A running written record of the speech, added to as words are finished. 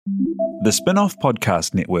The Spin-off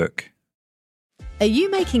Podcast Network. Are you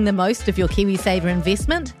making the most of your KiwiSaver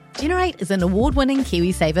investment? Generate is an award-winning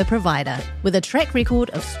KiwiSaver provider with a track record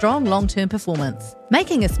of strong long-term performance.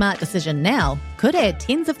 Making a smart decision now could add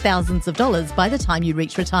tens of thousands of dollars by the time you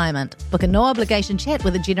reach retirement. Book a no-obligation chat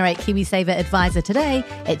with a Generate KiwiSaver advisor today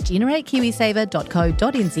at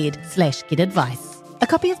generatekiwisaver.co.nz/get-advice. A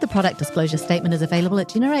copy of the product disclosure statement is available at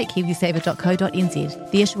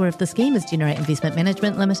generatekiwisaver.co.nz. The issuer of the scheme is Generate Investment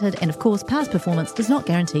Management Limited, and of course, past performance does not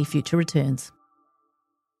guarantee future returns.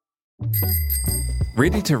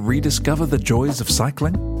 Ready to rediscover the joys of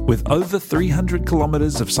cycling? With over 300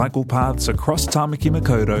 kilometres of cycle paths across Tāmaki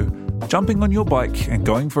Makaurau, jumping on your bike and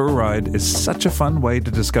going for a ride is such a fun way to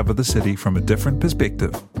discover the city from a different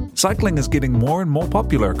perspective. Cycling is getting more and more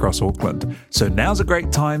popular across Auckland, so now's a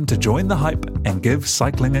great time to join the hype and give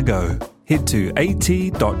cycling a go. Head to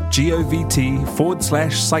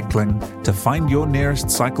at.govt/cycling to find your nearest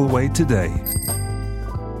cycleway today.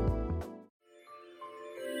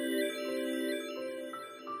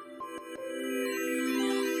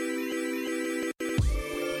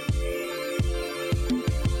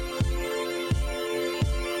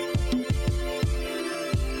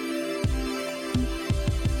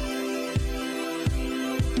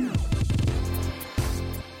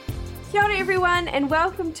 Kia ora everyone, and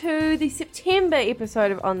welcome to the September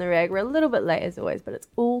episode of On The Rag. We're a little bit late as always, but it's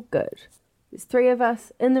all good. There's three of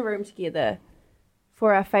us in the room together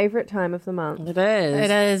for our favourite time of the month. It is.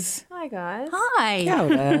 It is. Hi guys. Hi. Kia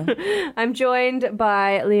ora. I'm joined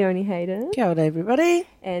by Leonie Hayden Kia ora, everybody.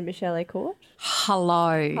 and Michelle Court.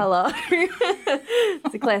 Hello. Hello.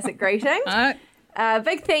 It's a classic greeting.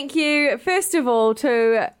 Big thank you, first of all,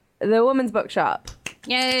 to the Women's Bookshop.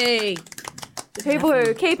 Yay. The people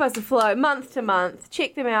who keep us afloat month to month.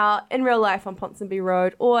 Check them out in real life on Ponsonby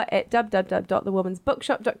Road or at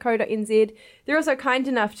www.thewomensbookshop.co.nz. They're also kind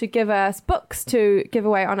enough to give us books to give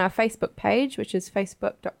away on our Facebook page, which is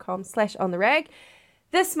facebook.com/ontherag.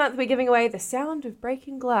 This month we're giving away The Sound of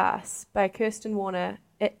Breaking Glass by Kirsten Warner.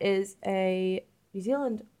 It is a New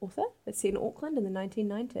Zealand author that's set in Auckland in the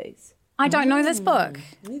 1990s. I don't know this book.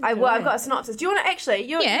 I've got a synopsis. Do you want to actually?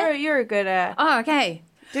 You're a good... Oh, okay.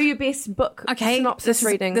 Do your best book Okay, synopsis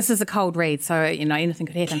reading. This is a cold read, so, anything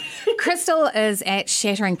could happen. Crystal is at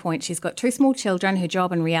shattering point. She's got two small children. Her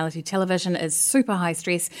job in reality television is super high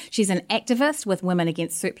stress. She's an activist with Women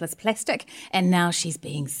Against Surplus Plastic, and now she's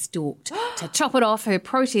being stalked. To top it off, her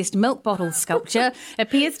protest milk bottle sculpture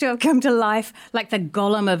appears to have come to life like the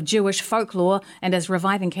golem of Jewish folklore and is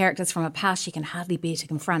reviving characters from a past she can hardly bear to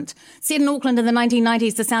confront. Set in Auckland in the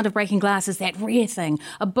 1990s, The Sound of Breaking Glass is that rare thing,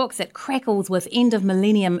 a book that crackles with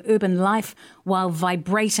end-of-millennium urban life while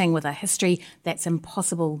vibrating with a history that's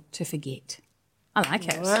impossible to forget. I like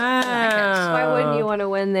it. Wow. Why wouldn't you want to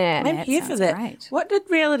win that? I'm here for that. great. What did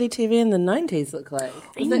reality TV in the 90s look like?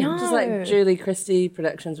 Was it know. just like Julie Christie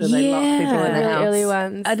productions where they lock people in a Really house? early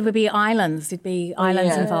ones. It would be islands. There'd be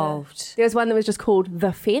islands yeah. involved. There was one that was just called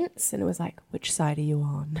The Fence, and it was like, which side are you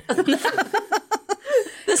on?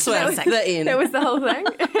 This was the end. That was the whole thing.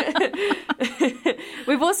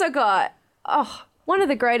 We've also got, one of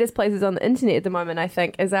the greatest places on the internet at the moment, I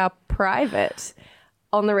think, is our private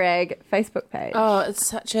On The Rag Facebook page. Oh, it's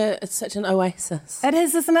such an oasis. It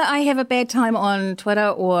is, isn't it? I have a bad time on Twitter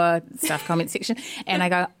or stuff comment section, and I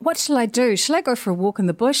go, what shall I do? Shall I go for a walk in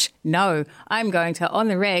the bush? No, I'm going to On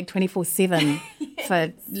The Rag 24/7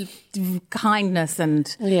 for kindness and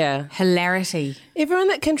hilarity. Everyone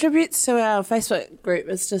that contributes to our Facebook group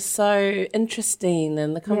is just so interesting,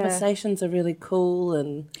 and the conversations are really cool.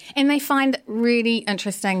 And they find really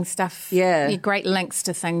interesting stuff. Yeah. Great links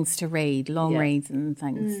to things to read, long reads and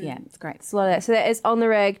things. Yeah, it's great. It's a lot of that. So that is On The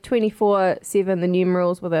Rag 24/7, the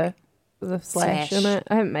numerals with a slash in it.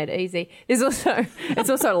 I haven't made it easy. It's also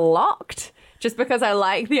locked. Just because I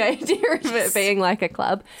like the idea of it being like a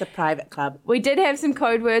club. it's a private club. We did have some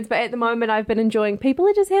code words, but at the moment I've been enjoying, people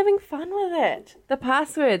are just having fun with it. The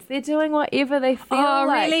passwords, they're doing whatever they feel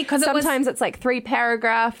like. Really? 'Cause sometimes it's like 3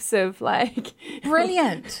 paragraphs of like...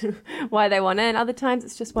 Brilliant. why they want in. Other times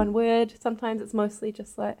it's just one word. Sometimes it's mostly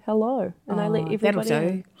just like, hello. And I let everybody That'll do.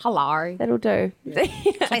 in. Hello. That'll do.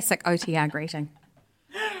 Classic OTR greeting.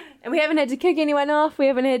 And we haven't had to kick anyone off. We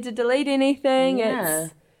haven't had to delete anything. Yeah.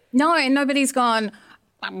 No, and nobody's gone,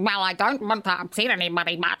 well, I don't want to upset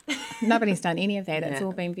anybody, but nobody's done any of that. It's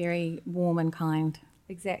all been very warm and kind.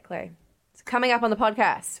 Exactly. So coming up on the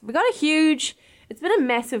podcast, we got it's been a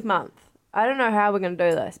massive month. I don't know how we're going to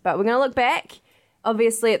do this, but we're going to look back,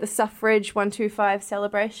 obviously, at the Suffrage 125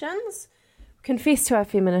 celebrations. confess to our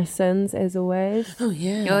feminist sins, as always. Oh,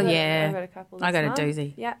 yeah. Oh, I've yeah. got a couple I this got a month.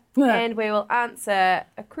 doozy. Yeah. Yeah. And we will answer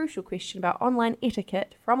a crucial question about online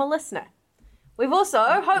etiquette from a listener. We've also,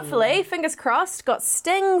 hopefully, fingers crossed, got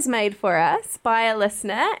stings made for us by a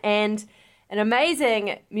listener and an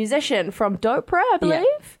amazing musician from Dopra, I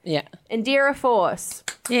believe. Yeah. Indira Force.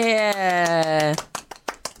 Yeah.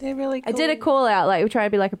 They're really cool. I did a call out, like we're trying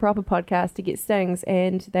to be like a proper podcast to get stings,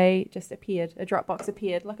 and they just appeared. A Dropbox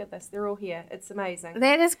appeared. Look at this. They're all here. It's amazing.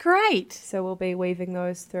 That is great. So we'll be weaving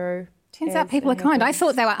those through. Turns out as people are it kind. I happens.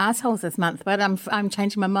 thought they were assholes this month, but I'm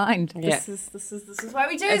changing my mind. Yeah. This is why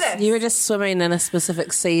we do this. You were just swimming in a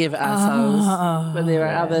specific sea of assholes, but there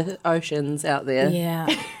are other oceans out there. Yeah.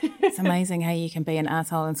 It's amazing how you can be an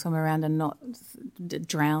asshole and swim around and not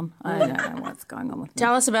drown. I don't know what's going on with me.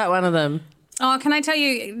 Tell us about one of them. Oh, can I tell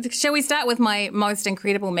you, shall we start with my most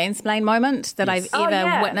incredible mansplain moment that I've Oh, ever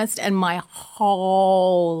yeah. witnessed in my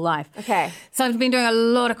whole life? Okay. So I've been doing a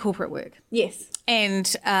lot of corporate work. Yes. And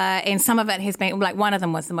some of it has been, like, one of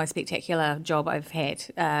them was the most spectacular job I've had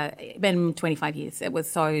in 25 years. It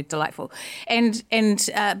was so delightful. But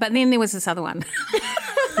then there was this other one.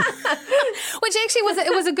 Which actually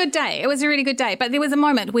was a good day. It was a really good day. But there was a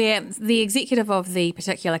moment where the executive of the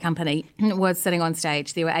particular company was sitting on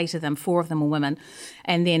stage. There were 8 of them, 4 of them were women.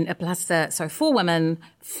 And then plus 4 women,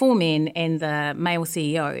 4 men, and the male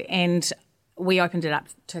CEO. And we opened it up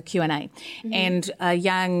to Q&A. And a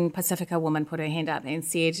young Pacifica woman put her hand up and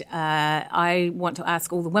said, I want to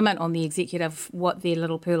ask all the women on the executive what their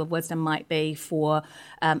little pearl of wisdom might be for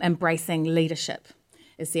embracing leadership.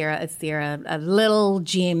 Is there a little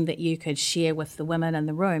gem that you could share with the women in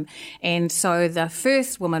the room? And so the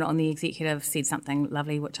first woman on the executive said something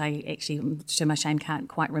lovely, which I actually, to my shame, can't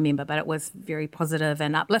quite remember, but it was very positive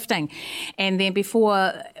and uplifting. And then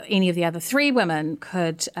before any of the other 3 women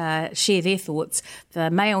could share their thoughts,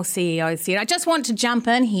 the male CEO said, I just want to jump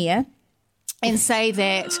in here and say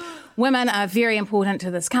that women are very important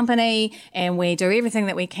to this company, and we do everything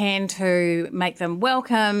that we can to make them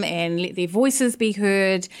welcome and let their voices be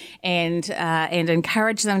heard, and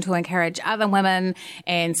encourage them to encourage other women.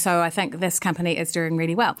 And so I think this company is doing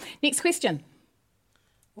really well. Next question.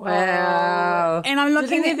 Wow. And I'm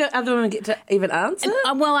looking Did any of the other women get to even answer?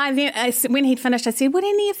 When he'd finished, I said, would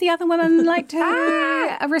any of the other women like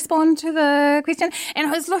to respond to the question? And I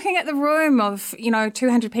was looking at the room of,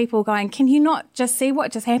 200 people going, can you not just see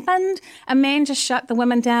what just happened? A man just shut the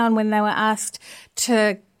women down when they were asked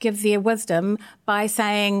to give their wisdom by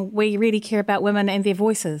saying, we really care about women and their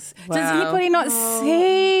voices. Wow. Does anybody not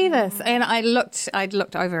see this? And I looked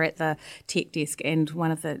over at the tech desk, and one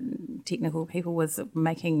of the technical people was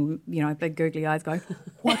making, big googly eyes going,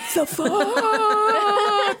 what the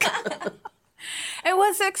fuck? It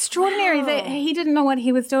was extraordinary that he didn't know what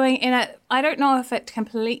he was doing, and I don't know if it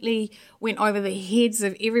completely went over the heads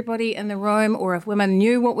of everybody in the room, or if women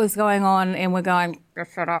knew what was going on and were going,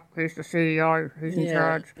 just shut up, who's the CEO, who's in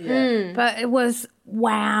charge. Yeah. But it was,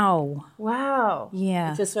 wow. Wow.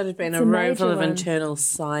 Yeah. It just would have been It's a a room full major of one. internal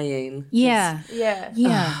sighing. Yeah. Yeah.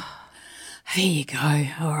 Yeah. There you go.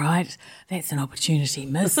 All right. That's an opportunity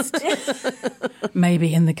missed.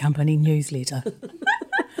 Maybe in the company newsletter.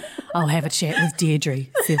 I'll have a chat with Deirdre,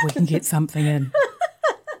 see if we can get something in.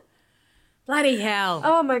 Bloody hell.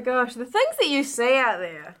 Oh my gosh, the things that you see out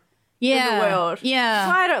there Yeah. in the world. Yeah.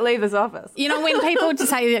 That's why I don't leave this office. When people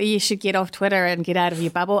say that you should get off Twitter and get out of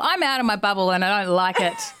your bubble, I'm out of my bubble and I don't like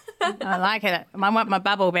it. I like it. I want my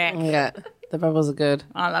bubble back. Yeah, the bubbles are good.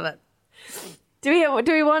 I love it. Do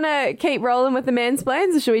we want to keep rolling with the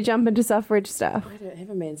mansplains, or should we jump into suffrage stuff? I don't have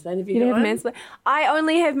a mansplain. Have You you don't got have one? mansplains. I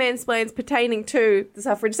only have mansplains pertaining to the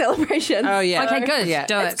suffrage celebration. Oh, yeah. Okay, good. Yeah.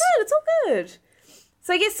 Do It's it. good. It's all good.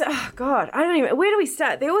 So I guess, oh God, I don't even. Where do we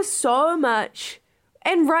start? There was so much,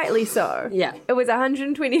 and rightly so. Yeah. It was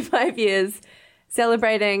 125 years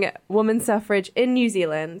celebrating women's suffrage in New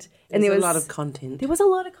Zealand, and There's there was a lot of content. There was a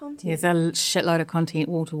lot of content. There's a shitload of content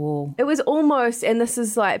wall to wall. It was almost, and this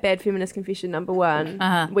is like bad feminist confession number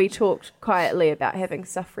 1. We talked quietly about having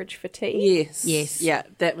suffrage fatigue. Yes. Yes. Yeah,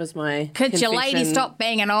 that was my Could you lady confession. stop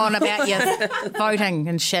banging on about your voting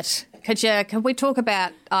and shit? Could we talk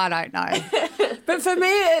about, I don't know. But for me,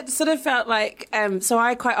 it sort of felt like, so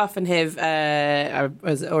I quite often have,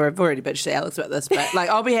 or I've already bitched to Alex about this, but like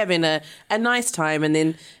I'll be having a nice time and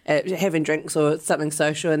then having drinks or something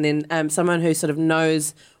social, and then someone who sort of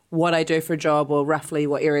knows what I do for a job or roughly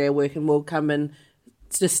what area I work in will come and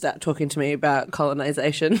just start talking to me about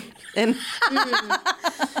colonisation. And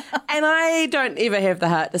and I don't ever have the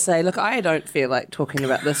heart to say, look, I don't feel like talking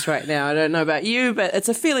about this right now. I don't know about you, but it's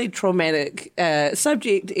a fairly traumatic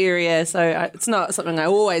subject area, so it's not something I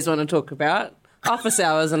always want to talk about. office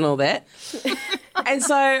hours and all that. And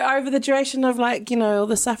so over the duration of all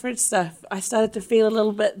the suffrage stuff, I started to feel a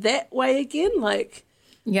little bit that way again.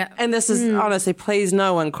 Yeah. And this is honestly, please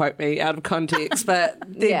no one quote me out of context, but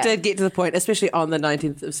they did get to the point, especially on the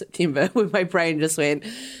 19th of September, where my brain just went,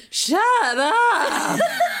 shut up.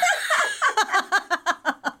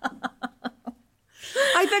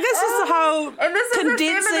 I think it's just the whole And this is condensing. the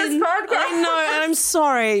theme of this podcast. I know, and I'm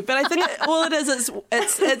sorry, but I think all it is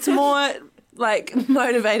it's more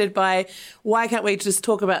motivated by why can't we just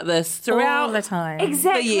talk about this throughout all the time.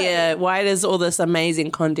 Exactly. the year? Why does all this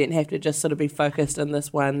amazing content have to just sort of be focused in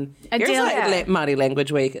this one? It's like Māori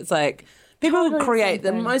Language Week. It's like people Totally create the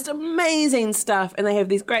something. most amazing stuff and they have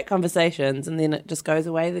these great conversations and then it just goes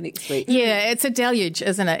away the next week. Yeah, it's a deluge,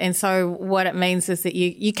 isn't it? And so what it means is that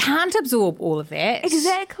you can't absorb all of that.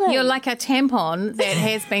 Exactly. You're like a tampon that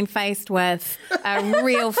has been faced with a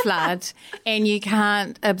real flood and you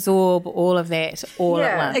can't absorb all of that all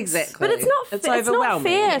at once. Exactly. But it's not it's not overwhelming.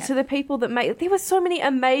 fair to the people that make. There were so many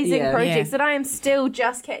amazing Yeah. projects Yeah. that I am still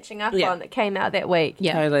just catching up Yeah. on that came out that week.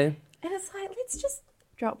 Yeah. Totally. And it's like, let's just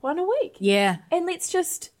drop one a week. Yeah. And let's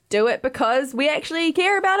just do it because we actually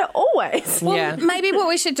care about it always. Well, Yeah. maybe what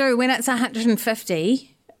we should do when it's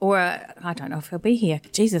 150, or I don't know if he'll be here.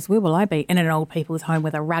 Jesus, where will I be? In an old people's home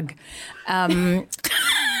with a rug.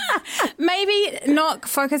 Maybe not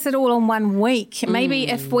focus it all on 1 week. Maybe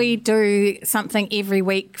if we do something every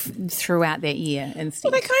week throughout that year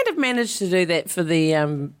instead. Well, they kind of managed to do that for the,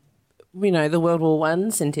 the World War I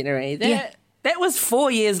centenary. That was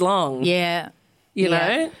 4 years long. Yeah. You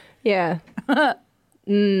Yeah. know? Yeah.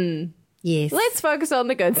 Yes. Let's focus on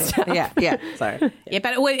the good stuff. Yeah. Sorry. Yeah,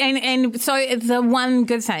 but and so the one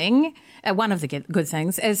good thing, one of the good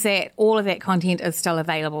things, is that all of that content is still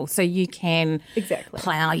available, so you can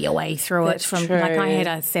plough your way through That's it. From true. like I had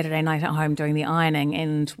a Saturday night at home doing the ironing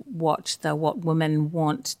and watched the What Women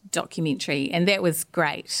Want documentary, and that was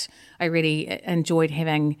great. I really enjoyed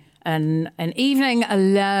having an evening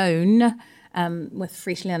alone with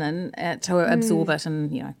fresh linen to absorb it,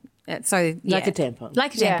 and so yeah. Like a tampon.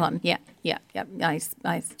 Like a Yeah. tampon, yeah.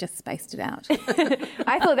 I just spaced it out.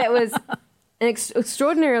 I thought that was an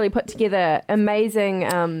extraordinarily put together,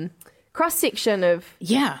 amazing cross section of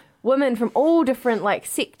Yeah. women from all different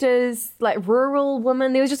sectors, rural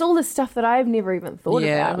women. There was just all this stuff that I've never even thought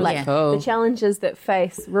Yeah, about, it was cool. the challenges that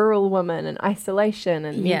face rural women and isolation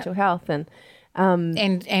and Yeah. mental health and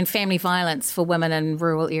and family violence for women in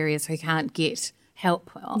rural areas who can't get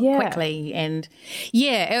help quickly. And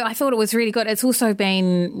I thought it was really good. It's also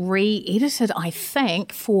been re-edited, I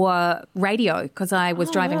think, for radio, because I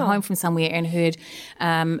was driving home from somewhere and heard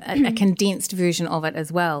a condensed version of it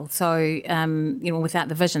as well. So, without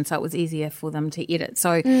the vision, so it was easier for them to edit.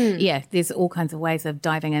 So, there's all kinds of ways of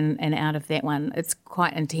diving in and out of that one. It's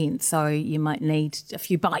quite intense, so you might need a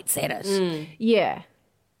few bites at it. yeah.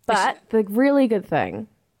 But the really good thing,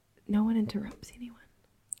 no one interrupts anyone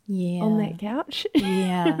Yeah. on that couch.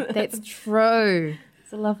 Yeah, that's true.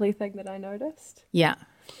 It's a lovely thing that I noticed. Yeah.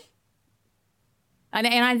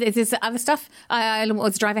 And there's other stuff. I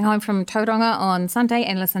was driving home from Tauranga on Sunday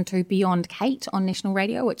and listened to Beyond Kate on National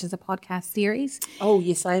Radio, which is a podcast series. Oh,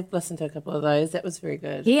 yes, I've listened to a couple of those. That was very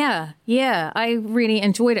good. Yeah. I really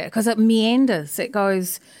enjoyed it because it meanders. It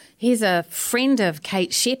goes, here's a friend of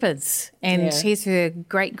Kate Shepherd's and here's her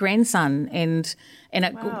great-grandson and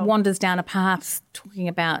it wanders down a path talking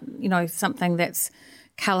about, something that's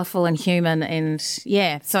colourful and human and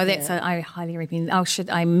so that's I highly recommend.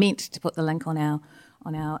 I meant to put the link on our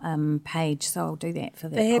page, so I'll do that for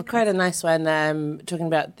that. They had podcast. quite a nice one talking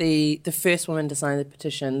about the first woman to sign the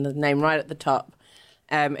petition, the name right at the top,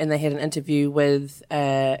 and they had an interview with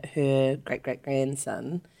her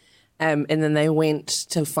great-great-grandson, and then they went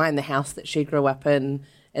to find the house that she grew up in,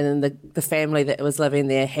 and then the family that was living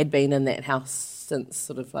there had been in that house since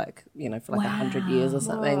sort of for 100 years or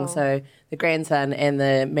something. So the grandson and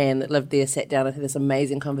the man that lived there sat down and had this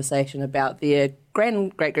amazing conversation about their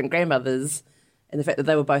great-great-grandmothers and the fact that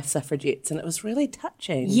they were both suffragettes, and it was really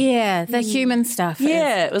touching. Yeah, the human stuff.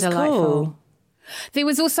 Yeah, is it was delightful. cool. There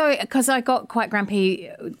was also, because I got quite grumpy,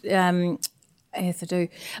 as I do,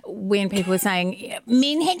 when people were saying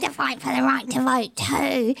men had to fight for the right to vote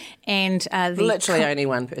too, and Literally only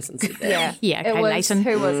one person said that. yeah, okay, It was, Leighton.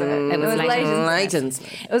 who was it? It was Leighton. Leighton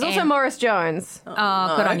Smith. It was also And- Morris Jones,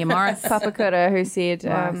 Oh, good on you, Morris. Papakura, who said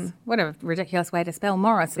What a ridiculous way to spell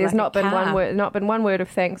Morris. there's like not been one word of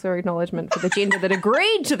thanks or acknowledgement for the gender that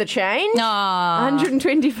agreed to the change Oh.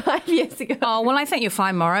 125 years ago. Oh, well, I think you'll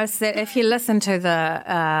find, Morris, that if you listen to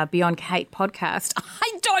the Beyond Kate podcast,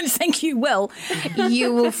 I don't don't think you will,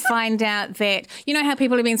 you will find out that, you know how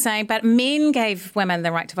people have been saying, but men gave women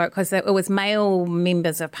the right to vote because it was male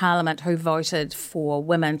members of parliament who voted for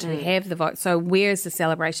women to have the vote. So where's the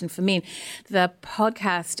celebration for men? The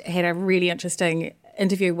podcast had a really interesting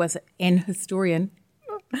interview with an historian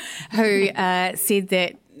who said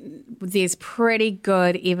that there's pretty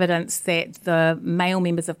good evidence that the male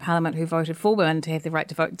members of parliament who voted for women to have the right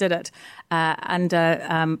to vote did it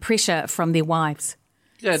under pressure from their wives.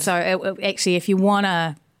 Good. So actually, if you want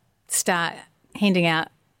to start handing out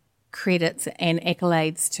credits and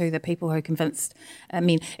accolades to the people who convinced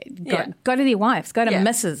men, go to their wives, go to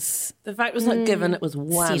Mrs. The vote was not given, it was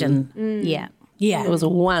won. Seddon. Yeah. It was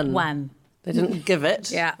won. One. They didn't give it.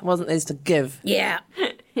 Yeah. It wasn't theirs to give. Yeah.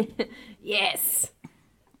 Yes.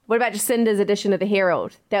 What about Jacinda's edition of the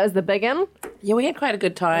Herald? That was the big one. Yeah, we had quite a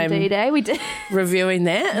good time Indeed, we did. reviewing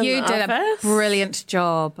that. in You the did office. a brilliant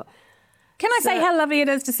job. Can I say how lovely it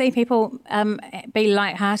is to see people be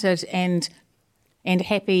lighthearted and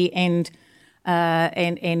happy and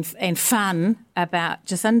fun about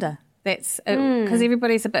Jacinda? That's because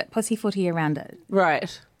everybody's a bit pussyfooty around it.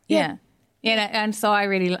 Right. Yeah. And so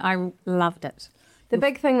I loved it. The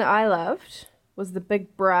big thing that I loved was the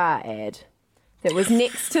big bra ad that was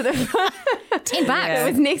next to the $10. that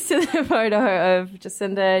was next to the photo of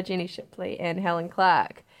Jacinda, Jenny Shipley, and Helen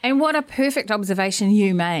Clark. And what a perfect observation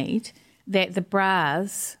you made that the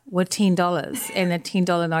bras were $10 and the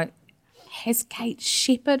 $10 note has Kate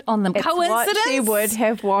Shepherd on them. It's Coincidence? what she would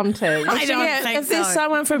have wanted. I don't think if there's so.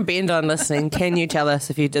 someone from Bend on listening, can you tell us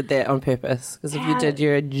if you did that on purpose? Because if you did,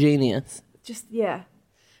 you're a genius. Just, yeah.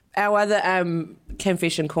 Our other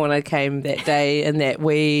confession corner came that day in that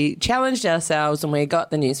we challenged ourselves and we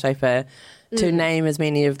got the newspaper to name as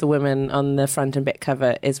many of the women on the front and back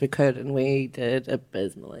cover as we could, and we did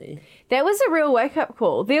abysmally. That was a real wake-up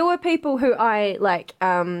call. There were people who I, like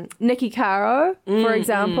Nikki Caro, for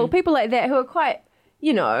example, people like that who are quite,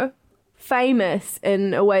 famous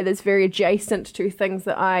in a way that's very adjacent to things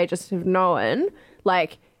that I just have known.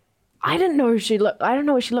 Like, I don't know what she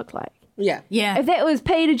looked like. Yeah. Yeah. If that was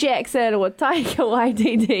Peter Jackson or Taika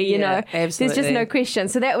Waititi, you know, there's just absolutely. no question.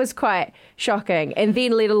 So that was quite shocking. And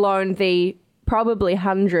then let alone the probably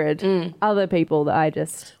 100 other people that I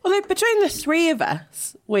just... Well, between the three of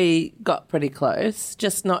us, we got pretty close,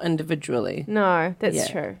 just not individually. No, that's Yeah.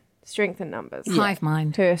 true. Strength in numbers. Hive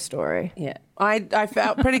mind. Her story. Yeah. I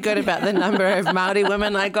felt pretty good about the number of Māori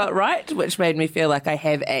women I got right, which made me feel like I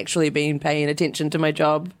have actually been paying attention to my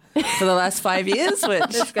job for the last 5 years,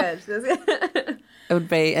 which Good. it would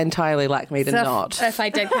be entirely like me to So not. if I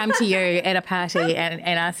did come to you at a party and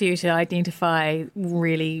ask you to identify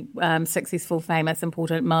really successful, famous,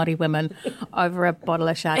 important Māori women over a bottle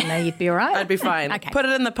of Chardonnay, you'd be all right? I'd be fine. Okay. Put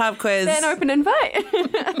it in the pub quiz. An open invite.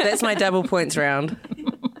 That's my double points round.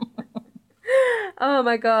 Oh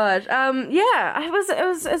my god.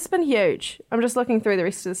 It's been huge. I'm just looking through the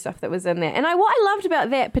rest of the stuff that was in there. And what I loved about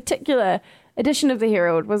that particular edition of the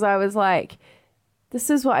Herald was I was like, this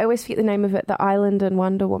is what I always forget the name of it, The Island and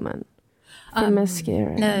Wonder Woman.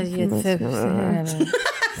 Mascara. No,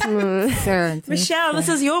 Michelle, this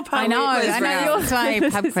is your pub I know, quiz I know. round. It's my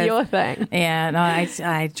pub This quiz. is your thing. Yeah, no,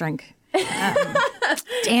 I drink.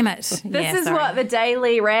 Damn it. This is what the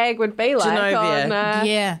daily rag would be like Genovia. on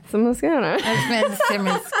Yeah. some mascara.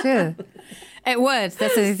 It would.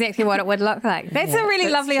 This is exactly what it would look like. That's a really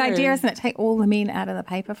that's lovely true. idea, isn't it? Take all the men out of the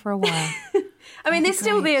paper for a while. I mean, they're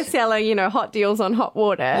still there selling, hot deals on hot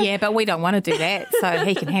water. Yeah, but we don't want to do that, so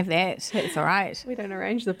he can have that. It's all right. We don't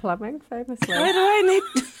arrange the plumbing, famously. Why do I need...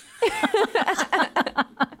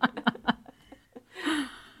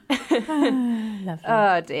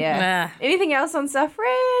 Oh, dear. Ah. Anything else on suffrage?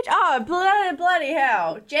 Oh, bloody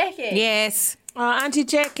hell. Jackie. Yes. Oh, Auntie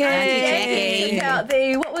Jackie. Jackie. Took out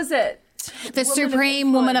the, what was it? The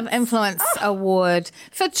Supreme Woman of Influence Award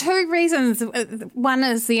for two reasons. One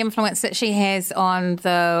is the influence that she has on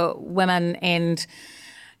the women and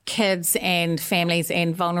kids and families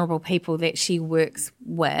and vulnerable people that she walks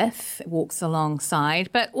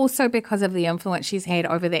alongside, but also because of the influence she's had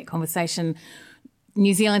over that conversation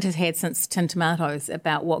New Zealand has had since Tin Tomatoes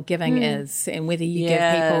about what giving is and whether you give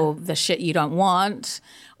people the shit you don't want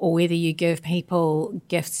or whether you give people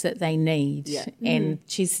gifts that they need. Yeah. And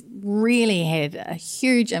she's really had a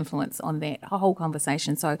huge influence on that whole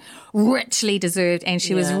conversation. So richly deserved. And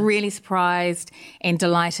she was really surprised and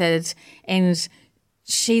delighted. And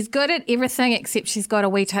She's good at everything except she's got a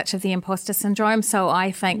wee touch of the imposter syndrome. So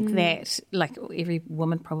I think that, like every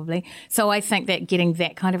woman probably, so I think that getting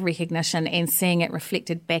that kind of recognition and seeing it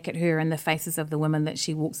reflected back at her in the faces of the women that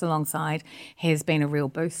she walks alongside has been a real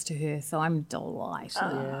boost to her. So I'm delighted.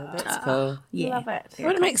 Yeah, that's cool. Yeah. Love it. I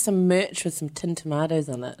want to make some merch with some tin tomatoes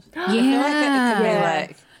on it. Yeah. I feel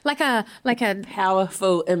like it could be Like a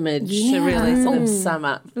powerful image to really sort of sum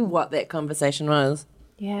up what that conversation was.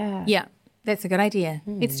 Yeah. yeah. That's a good idea.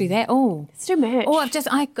 Let's do that. Oh, Let's do merch. Oh,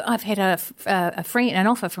 I've had a friend, an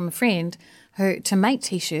offer from a friend to make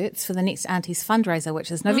T-shirts for the next Auntie's fundraiser, which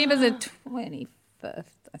is November the 25th,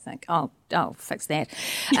 I think. I'll fix that.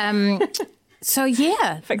 So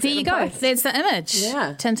yeah, there you go. That's the image.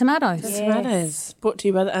 Yeah. Tin tomatoes. Tomatoes. Brought to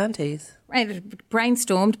you by the aunties.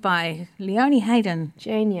 Brainstormed by Leonie Hayden.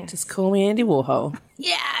 Genius. Just call me Andy Warhol.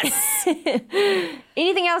 Yes.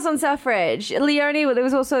 Anything else on suffrage? Leonie, there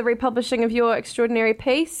was also a republishing of your extraordinary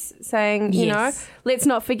piece saying, you know, let's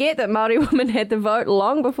not forget that Māori women had the vote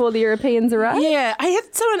long before the Europeans arrived. Yeah, I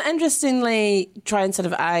had someone interestingly try and sort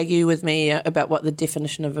of argue with me about what the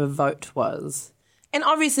definition of a vote was. And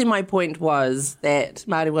obviously my point was that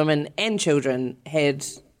Māori women and children had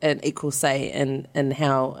an equal say in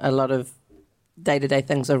how a lot of day-to-day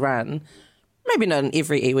things are run. Maybe not in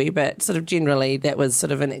every iwi, but sort of generally that was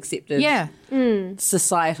sort of an accepted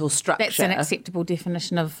societal structure. That's an acceptable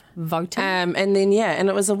definition of voting. And then, and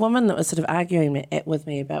it was a woman that was sort of arguing with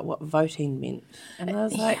me about what voting meant. And I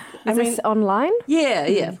was like... Is this online? Yeah,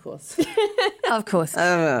 of course. Of course.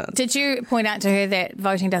 Did you point out to her that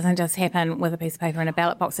voting doesn't just happen with a piece of paper and a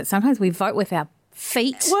ballot box, that sometimes we vote with our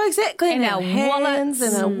feet? Well, exactly. And our hands wallets.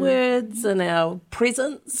 and our words and our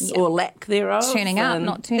presence or lack thereof. Turning up,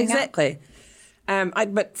 not turning up. Exactly.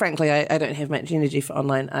 But frankly, I don't have much energy for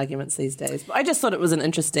online arguments these days. But I just thought it was an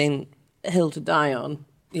interesting hill to die on.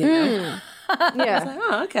 You know? Yeah.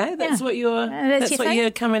 Oh, okay. That's what you're. That's what thing.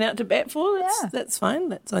 you're coming out to bat for. That's fine.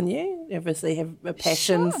 That's on you. You obviously have a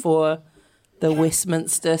passion for the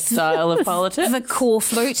Westminster style of politics. The core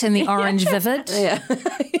flute and the orange vivid. Yeah.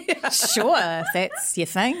 Sure, if that's your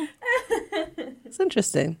thing. It's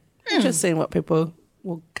interesting. Interesting what people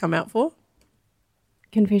will come out for.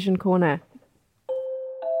 Confession corner.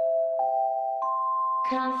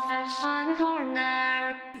 Confession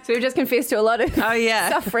corner. So we've just confessed to a lot of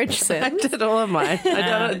suffrage I sins. did all of mine.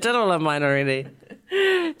 I did all of mine already.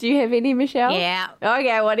 Do you have any, Michelle? Yeah.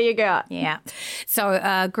 Okay, what do you got? Yeah. So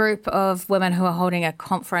a group of women who are holding a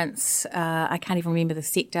conference, I can't even remember the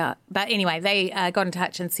sector, but anyway, they got in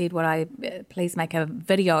touch and said, would I please make a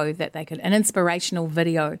video that they could, an inspirational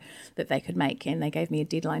video that they could make, and they gave me a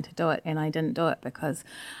deadline to do it, and I didn't do it because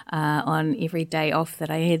on every day off that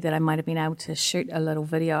I had that I might have been able to shoot a little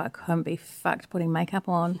video, I couldn't be fucked putting makeup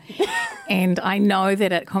on. And I know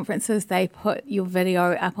that at conferences they put your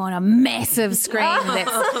video up on a massive screen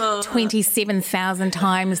that's 27,000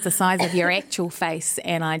 times the size of your actual face,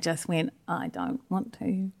 and I just went, I don't want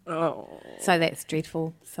to. Oh. So that's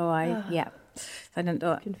dreadful. So I didn't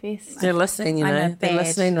do it. Confess. They're listening, you I'm know. a They're bad-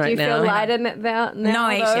 listening Do right you now. feel light in it now? No,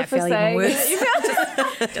 actually, I feel even worse.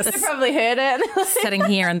 You probably heard it. Sitting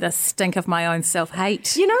here in the stink of my own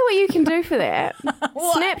self-hate. You know what you can do for that?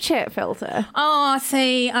 Snapchat filter. Oh,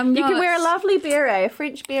 see, I'm You not... can wear a lovely beret, a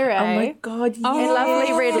French beret. Oh my God, And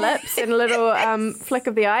lovely red lips and a little flick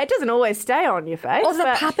of the eye. It doesn't always stay on your face. Or the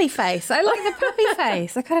but puppy face. I like the puppy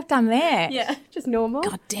face. I could have done that. yeah, just normal.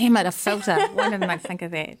 God damn it, a filter. Why didn't I think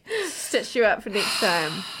of that? Stitch you up for next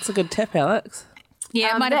time. It's a good tip, Alex.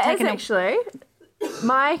 Yeah, it might have That is taken actually.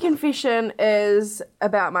 My confession is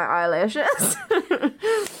about my eyelashes.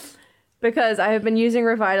 Because I have been using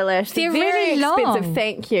Revitalash. They're very really expensive. long.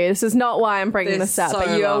 Thank you. This is not why I'm bringing They're this up, so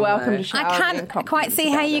but you are long, welcome though. to shower I me in can't quite compliments see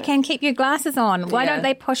how about you it. can keep your glasses on. Why Yeah. don't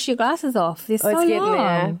they push your glasses off? They're so Oh, it's getting there.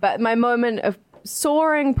 long. But my moment of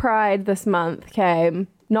soaring pride this month came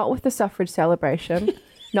not with the suffrage celebration,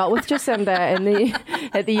 not with Jacinda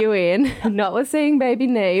at the UN, not with seeing baby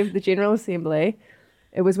Neve, the General Assembly.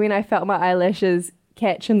 It was when I felt my eyelashes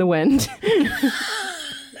catch in the wind.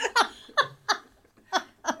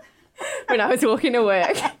 When I was walking to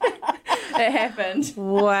work. It happened.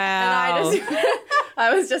 Wow. And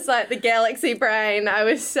I was just like the galaxy brain. I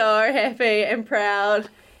was so happy and proud.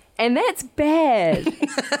 And that's bad.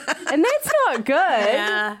 And that's not good.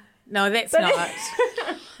 Yeah. No, that's not.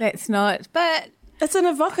 That's not. But It's an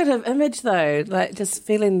evocative image, though, like just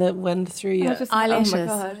feeling the wind through your... eyelashes. Oh my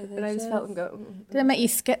God. And I just felt them go... Did it make you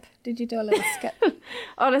skip? Did you do a little skip?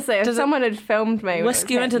 Honestly, if someone had filmed me... when whisk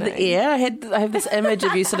it you was into the happening- air. I have this image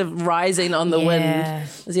of you sort of rising on the Yeah. wind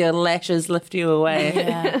as your lashes lift you away.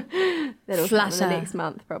 Yeah. That'll come in the Flutter. next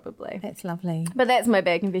month, probably. That's lovely. But that's my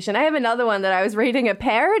bad confession. I have another one that I was reading a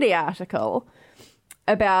parody article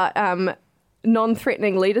about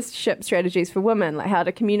non-threatening leadership strategies for women, like how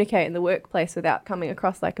to communicate in the workplace without coming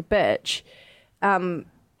across like a bitch. And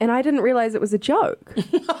I didn't realize it was a joke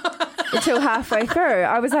until halfway through.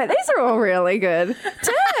 I was like, these are all really good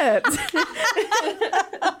tips.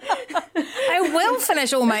 I will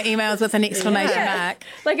finish all my emails with an exclamation mark.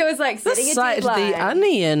 Like it was like This setting a site, deadline.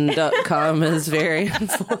 theonion.com, is very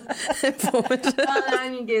informative. The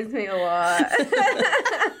Onion gives me a lot.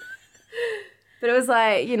 But it was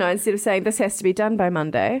like, you know, instead of saying this has to be done by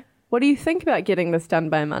Monday, what do you think about getting this done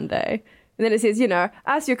by Monday? And then it says, you know,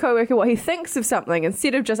 ask your coworker what he thinks of something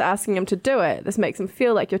instead of just asking him to do it. This makes him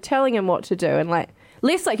feel like you're telling him what to do, and like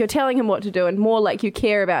less like you're telling him what to do and more like you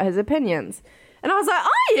care about his opinions. And I was like,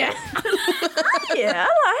 oh yeah, oh, yeah,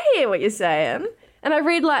 I hear what you're saying. And I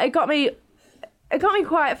read like it got me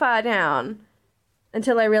quite far down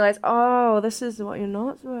until I realized, oh, this is what you're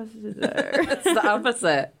not supposed to do. It's the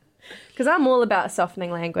opposite. Because I'm all about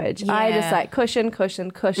softening language. I Yeah. just like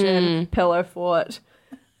cushion, pillow fort,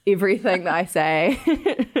 everything that I say.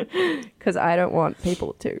 Because I don't want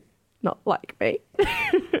people to not like me.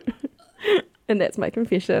 And that's my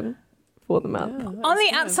confession for the month. On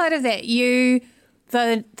the upside of that,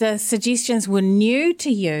 the suggestions were new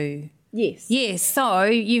to you. Yes. Yes, so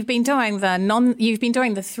you've been doing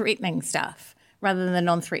the threatening stuff rather than the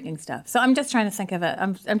non-threatening stuff. So I'm just trying to think of it.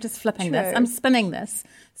 I'm just flipping this. True. I'm spinning this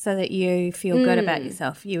so that you feel good about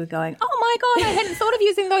yourself. You were going, oh my God, I hadn't thought of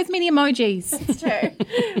using those many emojis. True.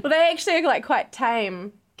 Well, they actually are like quite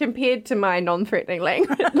tame compared to my non-threatening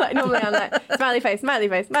language. Like normally I'm like smiley face,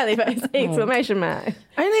 exclamation mark.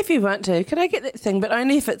 Only if you want to. Could I get that thing? But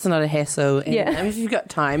only if it's not a hassle. And, Yeah. if you've got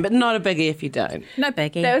time, but not a biggie if you don't. No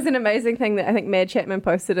biggie. That was an amazing thing that I think Mad Chapman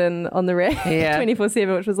posted on the Rag Yeah.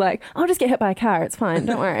 24/7, which was like, I'll just get hit by a car. It's fine.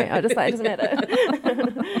 Don't worry. I just like, it doesn't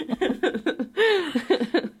matter.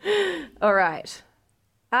 All right.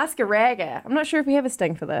 Ask a ragger. I'm not sure if we have a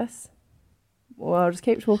sting for this. Well, I'll just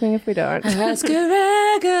keep talking if we don't. Ask a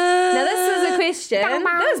ragger. Now, this is a question.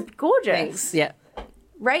 That was gorgeous. Thanks. Yeah.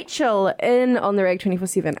 Rachel on the Rag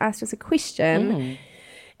 24/7 asked us a question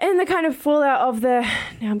in the kind of fallout of the,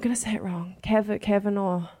 now I'm going to say it wrong, Kavanagh.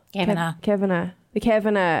 The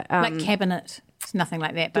Kavanagh. like cabinet. It's nothing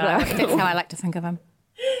like that, but I? that's how I like to think of him.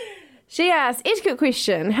 She asked, etiquette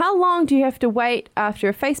question, how long do you have to wait after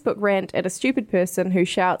a Facebook rant at a stupid person who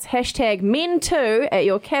shouts #men2 at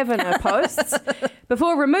your Kavanagh posts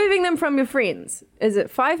before removing them from your friends? Is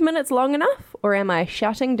it 5 minutes long enough, or am I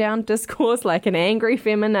shutting down discourse like an angry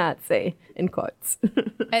feminazi? In quotes.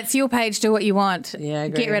 It's your page, do what you want. Yeah, I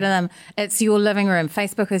agree. Get rid of them. It's your living room.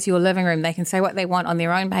 Facebook is your living room. They can say what they want on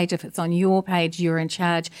their own page. If it's on your page, you're in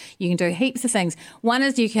charge. You can do heaps of things. One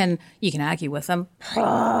is you can argue with them.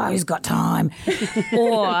 Oh, who's got time?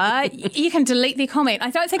 Or you can delete their comment. I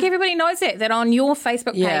don't think everybody knows that on your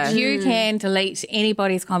Facebook page, Yeah. you can delete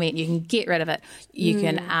anybody's comment. You can get rid of it. You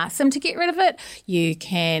can ask them to get rid of it. You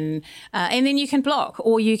can, and then you can block,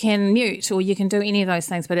 or you can mute, or you can do any of those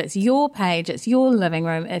things. But it's your page. It's your living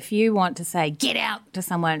room. If you want to say get out to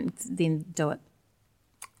someone, then do it.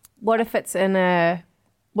 What if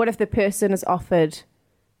the person is offered,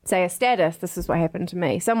 say, a status? This is what happened to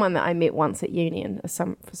me. Someone that I met once at uni and for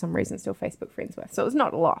some reason still Facebook friends with. So it was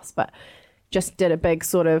not a loss, but just did a big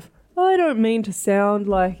sort of, I don't mean to sound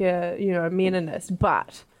like a, meninist,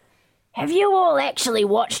 but have you all actually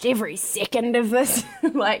watched every second of this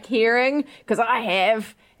like hearing? Because I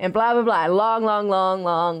have, and blah, blah, blah,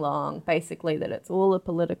 long, basically that it's all a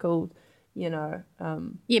political, Yeah,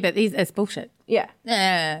 but it's bullshit. yeah.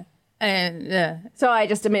 So I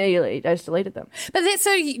just deleted them. But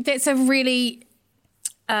that's a really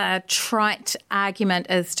trite argument,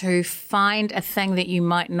 is to find a thing that you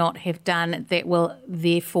might not have done that will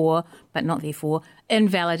therefore, but not therefore,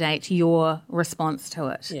 invalidate your response to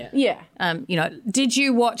it. Yeah. Yeah. Did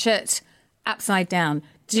you watch it upside down?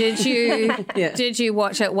 Did you Yeah. did you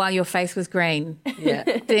watch it while your face was green? Yeah.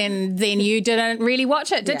 Then you didn't really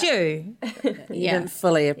watch it, did you? You didn't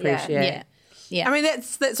fully appreciate. Yeah. Yeah. I mean,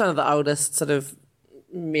 that's one of the oldest sort of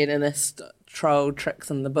meninist troll tricks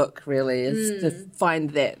in the book, really, is to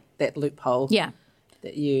find that loophole. Yeah.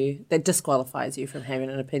 That disqualifies you from having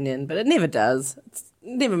an opinion, but it never does.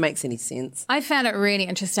 It never makes any sense. I found it really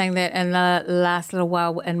interesting that in the last little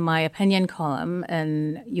while in my opinion column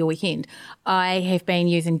in Your Weekend, I have been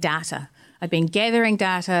using data. I've been gathering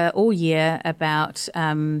data all year about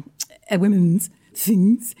women's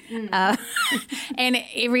things. And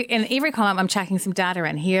every column I'm chucking some data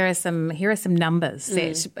in. Here are some numbers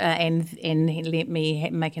that, and let me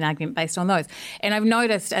make an argument based on those. And I've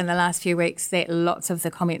noticed in the last few weeks that lots of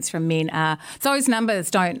the comments from men are those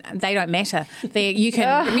numbers don't matter. You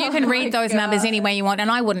can read those numbers any way you want,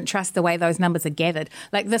 and I wouldn't trust the way those numbers are gathered.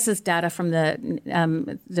 Like this is data from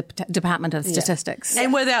the Department of Statistics,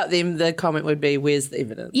 and without them, the comment would be, "Where's the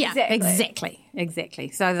evidence?" Yeah, exactly.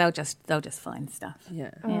 So they'll just find stuff.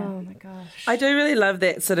 Yeah. Oh my gosh. I do really love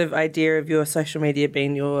that sort of idea of your social media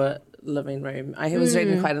being your living room. I was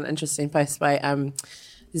reading quite an interesting post by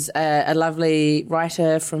there's a lovely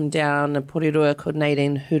writer from down Porirua called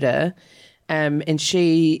Nadine Huda, and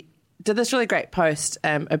she did this really great post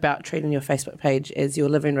about treating your Facebook page as your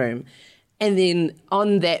living room. And then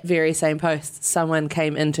on that very same post, someone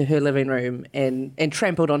came into her living room and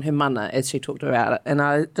trampled on her mana as she talked about it. And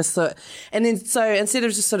I just thought, and then so instead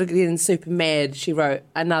of just sort of getting super mad, she wrote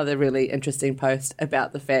another really interesting post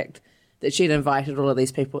about the fact that she'd invited all of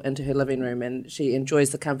these people into her living room and she enjoys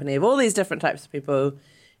the company of all these different types of people.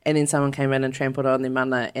 And then someone came in and trampled on their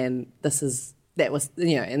mana, and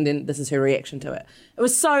and then this is her reaction to it. It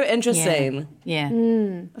was so interesting. Yeah.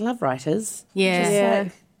 I love writers. Yeah. Yeah.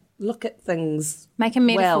 Like, look at things. Make a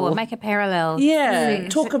metaphor, well. make a parallel. Yeah,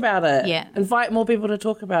 talk about it. Yeah. Invite more people to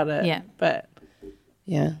talk about it. Yeah. But,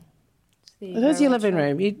 yeah. It is your living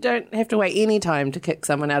room. You don't have to wait any time to kick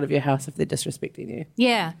someone out of your house if they're disrespecting you.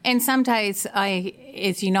 Yeah, and some days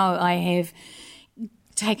as you know, I have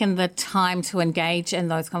taken the time to engage in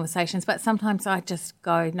those conversations, but sometimes I just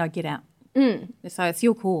go, no, get out. So it's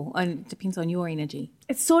your call, and it depends on your energy.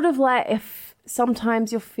 It's sort of like if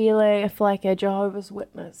sometimes you're feeling if like a Jehovah's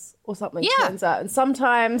Witness or something turns up, and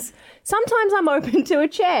sometimes I'm open to a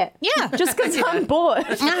chat. Yeah. Just because I'm bored.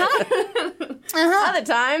 Other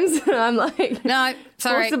times I'm like, No,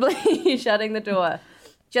 sorry. possibly shutting the door.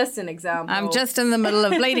 Just an example. I'm just in the middle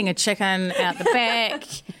of bleeding a chicken out the back.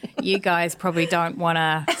 You guys probably don't want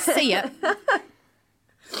to see it.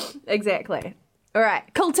 Exactly. All right,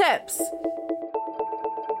 cool tips.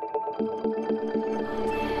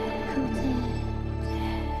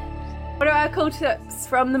 What are our cool tips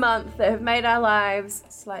from the month that have made our lives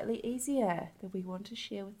slightly easier that we want to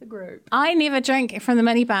share with the group? I never drink from the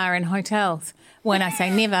minibar in hotels. When I say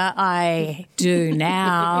never, I do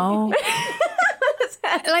now.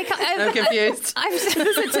 I'm confused. Is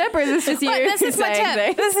this a tip or is this just you? This is my saying tip.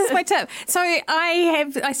 things? This is my tip. So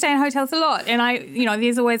I stay in hotels a lot, and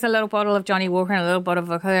there's always a little bottle of Johnny Walker and a little bottle of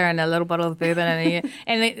vodka and a little bottle of bourbon,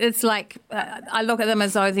 and it's like I look at them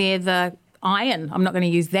as though they're the iron. I'm not going to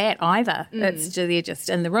use that either. They're just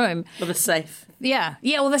in the room. With a safe. Yeah,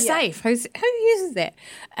 or the safe. Who uses that?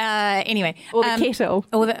 Anyway, Or the kettle.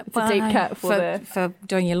 or the It's a deep cut for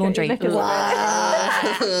doing your laundry.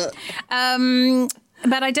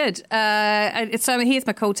 But I did. So here's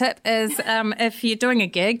my cool tip: is if you're doing a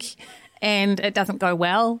gig and it doesn't go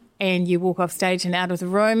well, and you walk off stage and out of the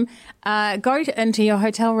room, go into your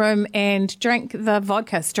hotel room and drink the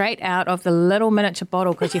vodka straight out of the little miniature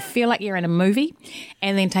bottle because you feel like you're in a movie,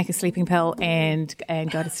 and then take a sleeping pill and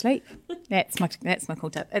go to sleep. That's my cool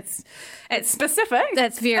tip. It's Specific.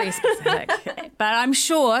 That's very specific. But I'm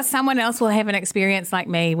sure someone else will have an experience like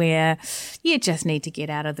me where you just need to get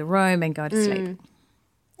out of the room and go to sleep.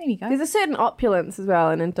 There you go. There's a certain opulence as well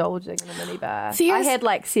in indulging in a minibar. See, I had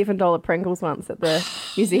like $7 Pringles once at the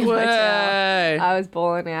Museum Hotel. I was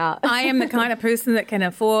balling out. I am the kind of person that can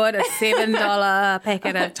afford a $7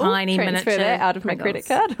 packet of tiny Transfer miniature that out of my Pringles.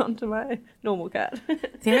 credit card onto my normal card.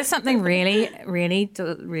 There is something really, really,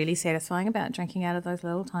 really satisfying about drinking out of those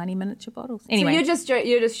little tiny miniature bottles. Anyway, So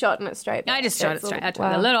you're just shotting it straight. I just shot it straight. I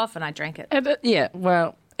took the lid off and I drank it. Yeah,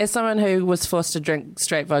 well, as someone who was forced to drink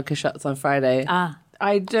straight vodka shots on Friday,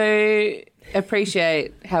 I do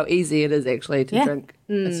appreciate how easy it is actually to drink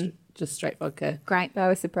just straight vodka. Great. I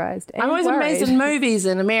was surprised. I'm always amazed in movies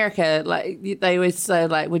in America, like they always say,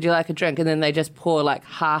 like, would you like a drink? And then they just pour like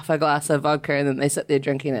half a glass of vodka and then they sit there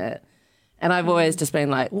drinking it. And I've always just been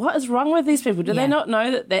like, what is wrong with these people? Do they not know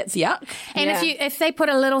that that's yuck? And if they put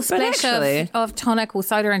a little splash of tonic or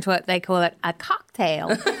soda into it, they call it a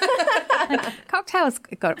cocktail. Cocktail's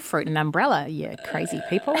got fruit and umbrella, you crazy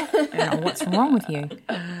people. I don't know what's wrong with you.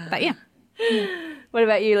 But yeah. What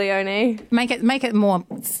about you, Leonie? Make it more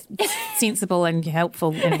sensible and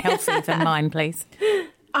helpful and healthy than mine, please.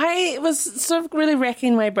 I was sort of really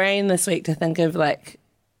racking my brain this week to think of like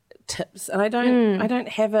tips, and I don't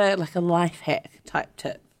have a life hack type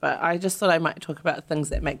tip, but I just thought I might talk about things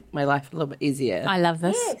that make my life a little bit easier. I love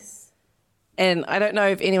this. Yes. And I don't know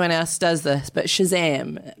if anyone else does this, but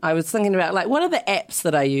Shazam. I was thinking about like what are the apps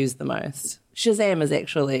that I use the most? Shazam is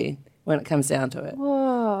actually when it comes down to it.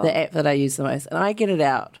 Whoa. The app that I use the most. And I get it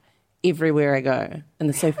out everywhere I go, in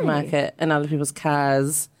the supermarket, in other people's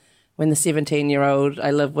cars. When the 17-year-old I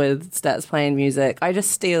live with starts playing music, I just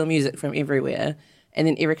steal music from everywhere. And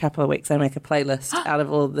then every couple of weeks I make a playlist out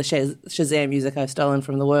of all the Shazam music I've stolen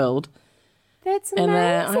from the world. That's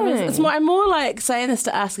amazing. And I'm more like saying this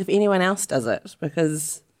to ask if anyone else does it,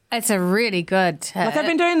 because It's a really good tip. like I've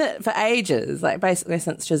been doing that for ages, like basically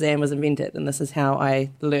since Shazam was invented, and this is how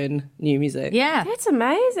I learn new music. Yeah. That's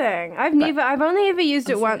amazing. I've only ever used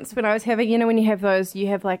it once when I was having, when you have those, you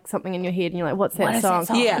have like something in your head and you're like, what's that What is song? that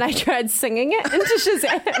song? Yeah. And I tried singing it into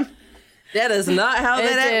Shazam. That is not how It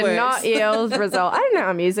that did works. not yield result. I don't know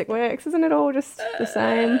how music works. Isn't it all just the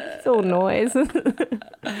same? It's all noise.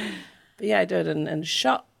 But yeah, I do it in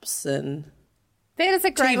shops and That is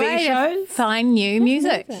a great TV way shows. to find new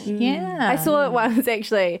music. Yeah. I saw it once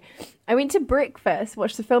actually. I went to Breakfast,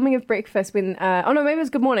 watched the filming of Breakfast when, maybe it was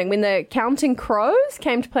Good Morning, when the Counting Crows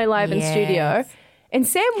came to play live in Yes. studio. And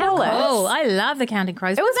Sam Wallace. Oh, I love the Counting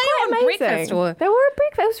Crows. It was they quite on amazing. Breakfast or? They were on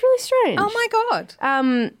Breakfast. It was really strange. Oh my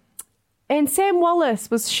god. And Sam Wallace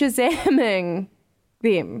was Shazamming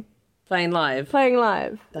them, playing live. playing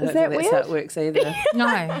live. I Is don't that think weird? that's how it works either.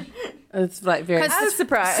 No. It's like very I was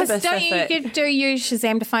surprised. Because don't you use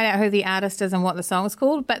Shazam to find out who the artist is and what the song is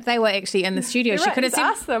called? But they were actually in the studio. She right, could have just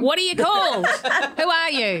said, ask them. "What are you called? Who are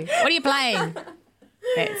you? What are you playing?"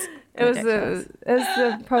 That's It was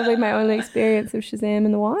ridiculous. probably my only experience of Shazam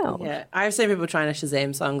in the wild. Yeah, I've seen people trying to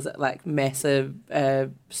Shazam songs at like massive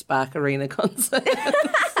Spark Arena concerts.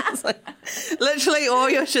 It's like, literally all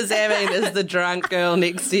you're Shazamming is the drunk girl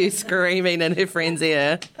next to you screaming in her friend's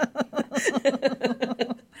ear.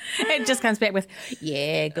 It just comes back with,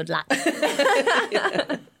 "Yeah, good luck."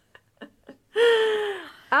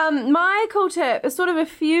 My cool tip is sort of a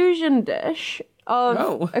fusion dish of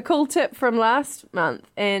Oh. a cool tip from last month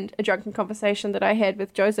and a drunken conversation that I had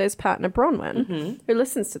with Jozo's partner Bronwyn, who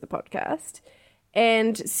listens to the podcast,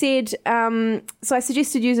 and said, so I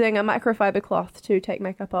suggested using a microfiber cloth to take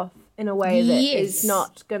makeup off in a way that is Yes.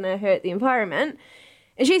 not going to hurt the environment.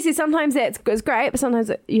 And she says sometimes that's great, but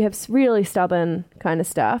sometimes you have really stubborn kind of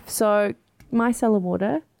stuff. So micellar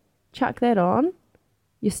water, chuck that on.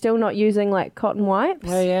 You're still not using like cotton wipes.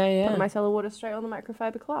 Oh, yeah, Put yeah. micellar water straight on the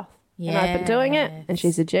microfiber cloth. And I've been doing it, and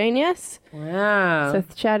she's a genius. Wow. So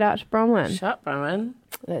shout out to Bronwyn. Shut, Roman.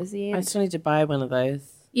 That was the I end. still need to buy one of those.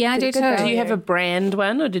 Yeah, I do Good too. value. Do you have a brand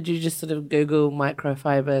one, or did you just sort of Google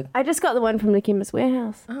microfiber? I just got the one from the Chemist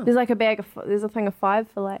Warehouse. There's like a bag of, there's a thing of 5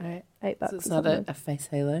 for like Right. $8. So it's or not something. a face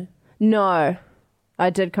halo. No. I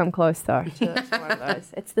did come close though. To one of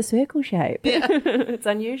those. It's the circle shape. It's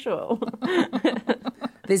unusual.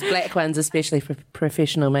 There's black ones, especially for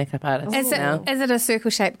professional makeup artists Is now. it a circle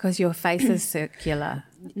shape because your face is circular?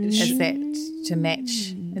 Is that to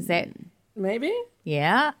match? Is that, Maybe?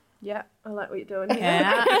 yeah? Yeah, I like what you're doing here.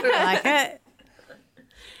 Yeah, I like it.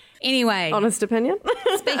 Anyway, Honest opinion.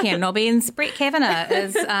 speaking of Nobbies, Brett Kavanaugh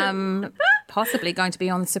is possibly going to be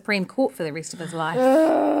on the Supreme Court for the rest of his life.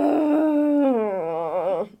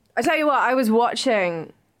 I tell you what, I was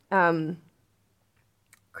watching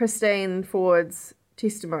Christine Ford's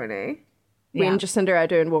testimony when Yeah. Jacinda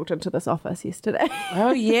Ardern walked into this office yesterday.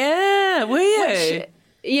 Oh, yeah. Were you?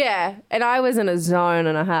 Yeah, and I was in a zone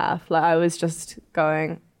and a half. Like I was just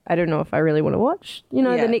going, I don't know if I really want to watch,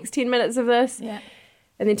 Yeah. the next 10 minutes of this. Yeah.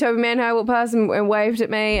 And then Toby Manhire walked past and waved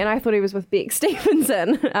at me, and I thought he was with Beck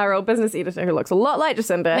Stevenson, our old business editor, who looks a lot like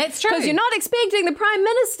Jacinda. That's true. Because you're not expecting the Prime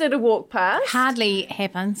Minister to walk past. Hardly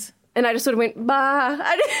happens. And I just sort of went, bah.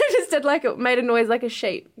 I just did made a noise like a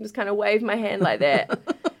sheep, just kind of waved my hand like that.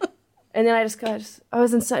 And then I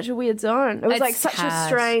was in such a weird zone. It was It's like such hard. a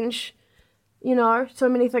strange, so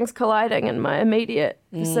many things colliding in my immediate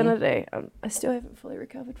vicinity. I still haven't fully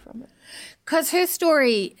recovered from it. Because her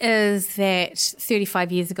story is that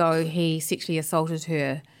 35 years ago he sexually assaulted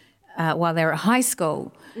her while they were at high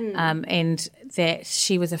school, and that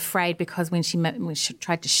she was afraid because when she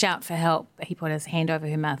tried to shout for help, he put his hand over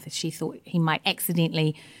her mouth, that she thought he might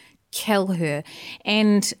accidentally kill her.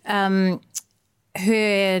 And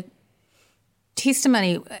her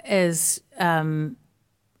testimony is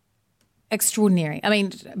extraordinary. I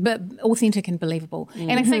mean, but authentic and believable.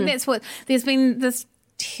 And I think that's what there's been this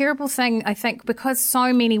terrible thing, I think, because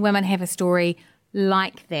so many women have a story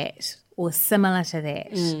like that or similar to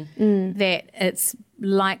that, that it's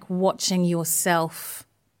like watching yourself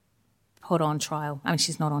put on trial. I mean,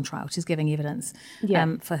 she's not on trial. She's giving evidence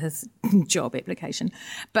for his job application.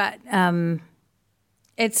 But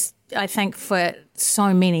it's, I think, for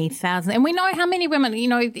so many thousands. And we know how many women,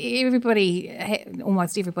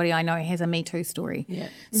 almost everybody I know has a Me Too story. Yeah.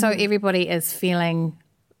 So everybody is feeling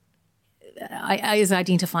is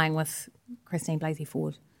identifying with Christine Blasey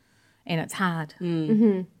Ford, and it's hard.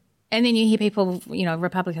 Mm-hmm. And then you hear people,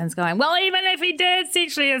 Republicans going, well, even if he did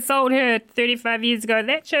sexually assault her 35 years ago,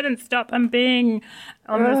 that shouldn't stop him being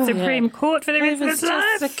on the Supreme Court for the rest of his life. He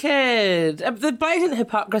was just a kid. The blatant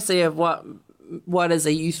hypocrisy of what is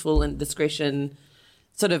a useful indiscretion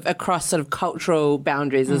sort of across sort of cultural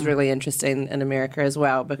boundaries is really interesting in America as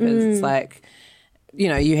well, because it's like,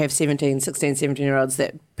 you have 16, 17-year-olds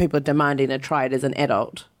that people are demanding are tried as an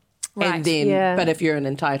adult. Right. And then, but if you're an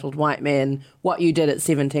entitled white man, what you did at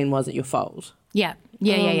 17 wasn't your fault. Yeah.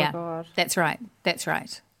 God. That's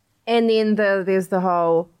right. And then there's the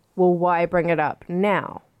whole, well, why bring it up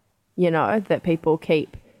now? That people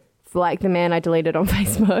keep, like the man I deleted on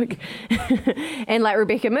Facebook. And like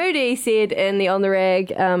Rebecca Moody said in the On the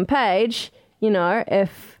Rag page,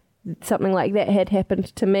 if something like that had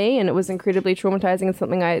happened to me and it was incredibly traumatizing and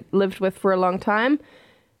something I lived with for a long time,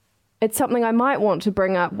 it's something I might want to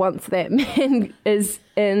bring up once that man is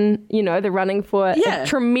in, the running for a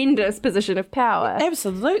tremendous position of power.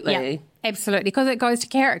 Absolutely. Yeah, absolutely, because it goes to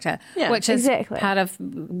character, which is part of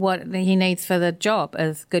what he needs for the job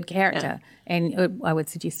is good character. Yeah. And I would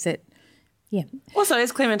suggest that, Also,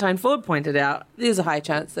 as Clementine Ford pointed out, there's a high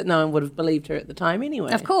chance that no one would have believed her at the time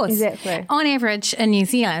anyway. Of course. Exactly. On average in New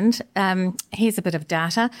Zealand, here's a bit of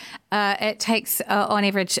data, it takes on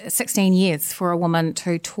average 16 years for a woman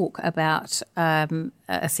to talk about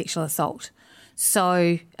a sexual assault.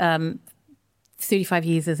 So 35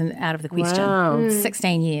 years isn't out of the question. Wow.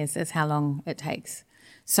 16 years is how long it takes.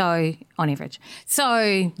 So, on average.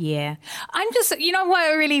 So, yeah. I'm just,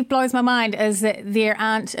 what really blows my mind is that there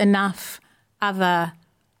aren't enough other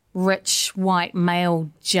rich white male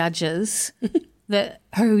judges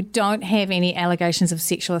who don't have any allegations of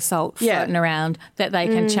sexual assault floating around that they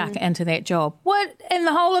can chuck into that job. What, in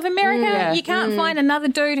the whole of America? You can't find another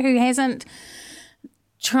dude who hasn't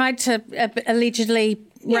tried to allegedly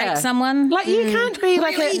rape someone? Like, you can't be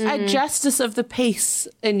like a justice of the peace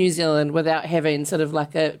in New Zealand without having sort of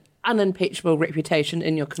like a unimpeachable reputation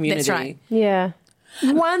in your community. That's right. Yeah.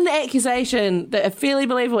 One accusation, a fairly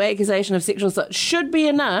believable accusation of sexual assault should be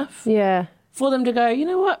enough for them to go, you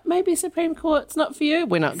know what, maybe Supreme Court's not for you.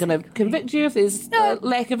 We're not going to convict you if there's a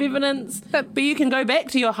lack of evidence. But you can go back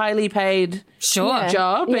to your highly paid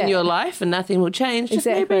job in your life and nothing will change. Just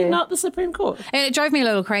maybe not the Supreme Court. And it drove me a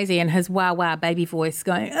little crazy in his wah-wah baby voice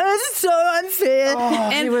going, oh, this is so unfair.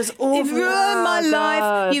 And he was awful. You've ruined my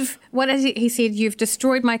life. He said, you've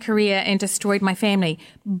destroyed my career and destroyed my family.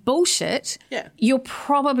 Bullshit. Yeah. You're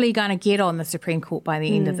probably going to get on the Supreme Court by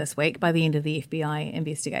the end of this week, by the end of the FBI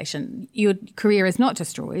investigation. Your career is not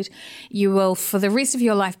destroyed. You will, for the rest of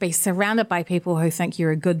your life, be surrounded by people who think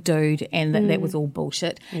you're a good dude and that was all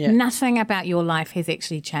bullshit. Yeah. Nothing about your life has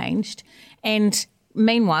actually changed. And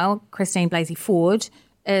meanwhile, Christine Blasey Ford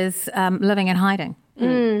is living in hiding.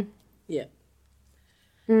 Yeah.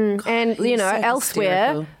 God, and, so elsewhere,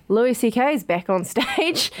 hysterical. Louis C.K. is back on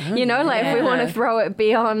stage. If we want to throw it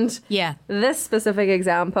beyond this specific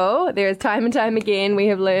example, there is time and time again we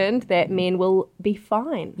have learned that men will be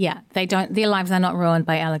fine. Yeah, their lives are not ruined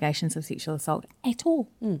by allegations of sexual assault at all.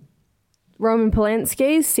 Roman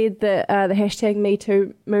Polanski said that the hashtag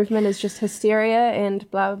 #MeToo movement is just hysteria and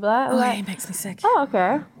blah, blah, blah. Oh, it makes me sick. Oh,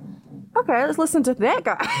 okay. Okay, let's listen to that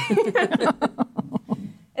guy.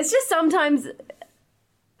 It's just sometimes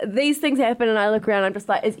these things happen and I look around and I'm just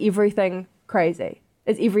like, is everything crazy?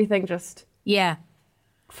 Is everything just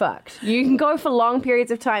fucked? You can go for long periods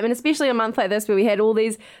of time, and especially a month like this where we had all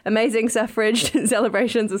these amazing suffrage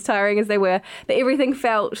celebrations, as tiring as they were, but everything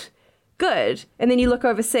felt good. And then you look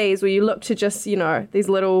overseas where you look to just, these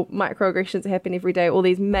little microaggressions that happen every day, all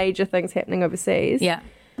these major things happening overseas. Yeah.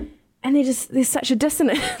 And there's such a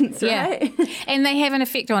dissonance, right? And they have an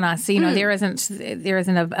effect on us. There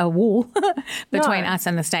isn't a wall between us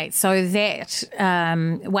and the States. So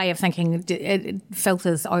that way of thinking, it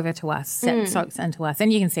filters over to us, soaks into us.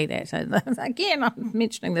 And you can see that. Again, I'm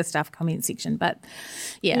mentioning this stuff comment section, but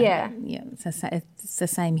it's the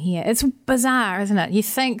same here. It's bizarre, isn't it? You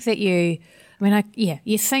think that you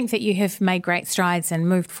think that you have made great strides and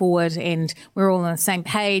moved forward and we're all on the same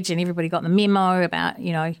page and everybody got the memo about,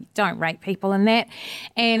 don't rape people and that.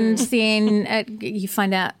 And then you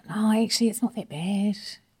find out, actually, it's not that bad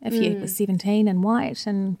if you were 17 and white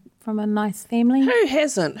and from a nice family. Who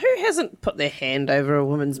hasn't? Who hasn't put their hand over a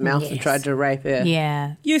woman's mouth and tried to rape her?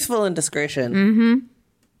 Yeah. Youthful indiscretion.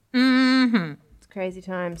 Crazy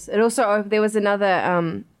times. It also, there was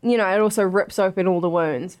another, it also rips open all the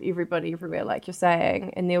wounds for everybody everywhere, like you're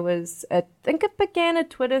saying. And there was, I think it began a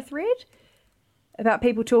Twitter thread about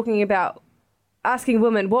people talking about asking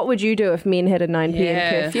women, what would you do if men had a 9 p.m.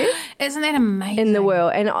 curfew Isn't that amazing? in the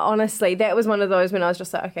world? And honestly, that was one of those when I was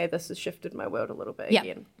just like, okay, this has shifted my world a little bit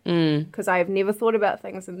again. Because I have never thought about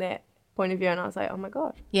things in that point of view, and I was like, oh my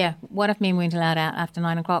God. Yeah, what if men weren't allowed out after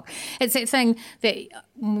 9 o'clock? It's that thing that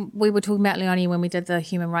we were talking about, Leonie, when we did the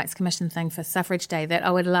Human Rights Commission thing for Suffrage Day, that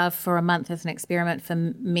I would love for a month as an experiment for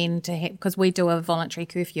men to have, because we do a voluntary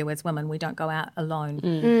curfew as women, we don't go out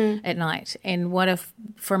alone at night. And what if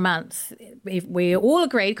for a month, if we all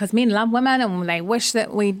agreed, because men love women and they wish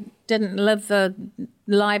that we didn't live the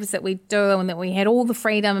lives that we do and that we had all the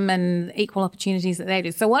freedom and equal opportunities that they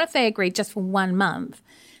do. So what if they agreed just for 1 month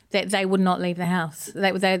that they would not leave the house?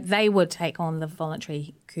 They would take on the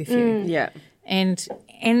voluntary curfew. Yeah. And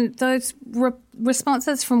those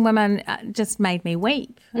responses from women just made me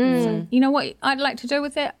weep. You know what I'd like to do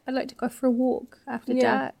with that? I'd like to go for a walk after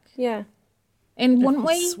dark. Yeah. And wouldn't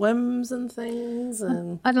we? Swims and things.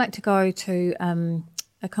 And I'd like to go to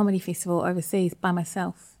a comedy festival overseas by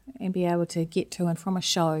myself and be able to get to and from a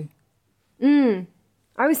show. I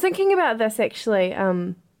was thinking about this actually.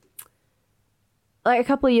 Like a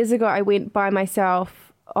couple of years ago, I went by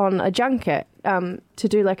myself on a junket to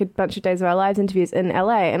do like a bunch of Days of Our Lives interviews in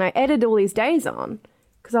LA, and I added all these days on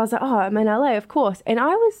because I was like, oh, I'm in LA, of course. And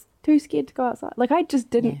I was too scared to go outside. Like I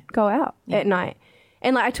just didn't go out at night.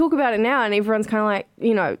 And like I talk about it now, and everyone's kind of like,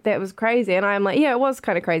 you know, that was crazy. And I'm like, yeah, it was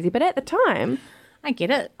kind of crazy. But at the time, I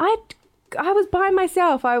get it. I was by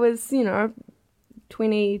myself. I was,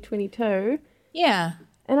 20, 22. Yeah.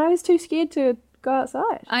 And I was too scared to go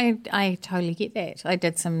outside. I totally get that. I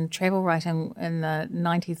did some travel writing in the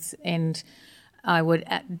 90s, and I would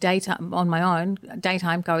at daytime on my own,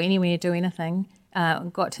 daytime, go anywhere, do anything.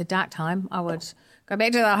 Got to dark time, I would go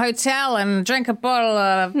back to the hotel and drink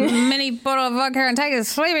a mini bottle of vodka and take a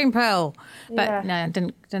sleeping pill. But no, I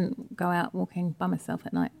didn't go out walking by myself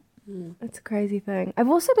at night. It's a crazy thing. I've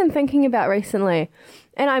also been thinking about recently,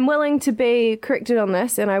 and I'm willing to be corrected on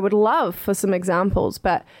this, and I would love for some examples,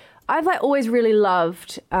 but I've like always really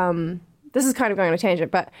loved, this is kind of going on a tangent,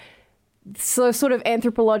 but so sort of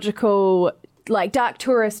anthropological, like dark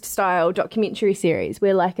tourist style documentary series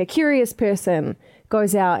where like a curious person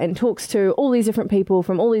goes out and talks to all these different people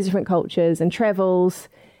from all these different cultures and travels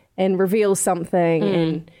and reveals something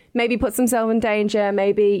and maybe puts himself in danger,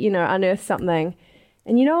 maybe, unearths something.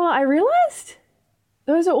 And you know what I realized?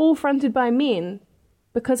 Those are all fronted by men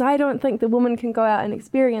because I don't think the woman can go out and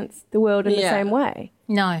experience the world in the same way.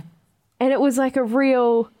 No. And it was like a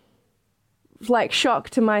real like shock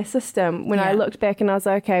to my system when I looked back and I was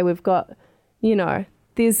like, okay, we've got,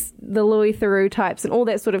 there's the Louis Theroux types and all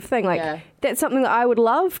that sort of thing. Like that's something that I would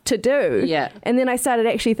love to do. Yeah. And then I started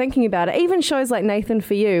actually thinking about it. Even shows like Nathan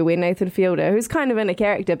For You, where Nathan Fielder, who's kind of in a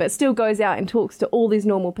character, but still goes out and talks to all these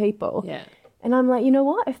normal people. yeah. And I'm like, you know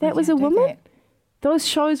what? If that was a woman, those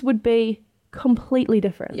shows would be completely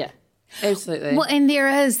different. Yeah. Absolutely. Well, and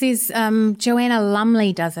there's Joanna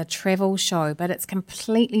Lumley does a travel show, but it's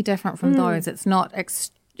completely different from those. It's not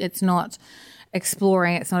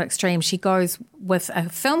exploring, it's not extreme. She goes with a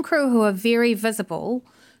film crew who are very visible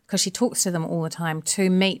because she talks to them all the time to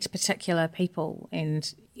meet particular people,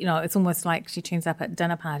 and it's almost like she turns up at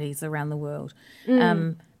dinner parties around the world.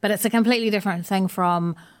 But it's a completely different thing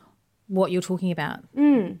from what you're talking about.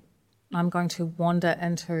 I'm going to wander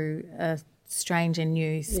into a strange and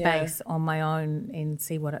new space on my own and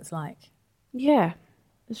see what it's like. Yeah.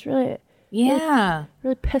 It's really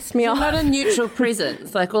really pissed me off. Not a neutral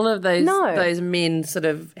presence. Like all of those men sort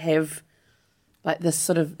of have like this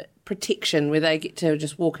sort of protection where they get to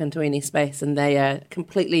just walk into any space and they are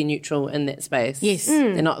completely neutral in that space. Yes.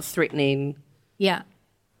 They're not threatening. Yeah.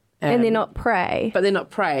 And they're not prey. But they're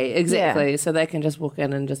not prey, exactly. Yeah. So they can just walk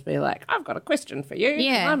in and just be like, I've got a question for you.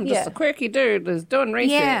 Yeah. I'm just a quirky dude who's doing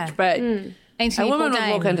research. Yeah. But a woman would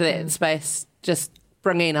walk into that space just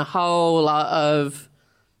bringing a whole lot of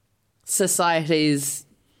society's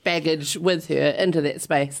baggage with her into that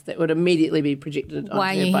space that would immediately be projected onto her.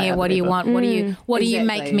 Why are you here? What do you want? What do you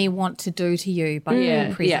make me want to do to you by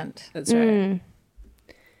being present? Yeah, that's right.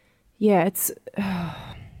 Yeah, it's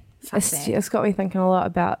got me thinking a lot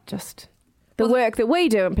about just the work that we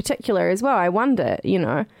do in particular as well. I wonder,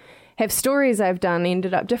 have stories I've done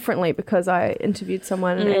ended up differently because I interviewed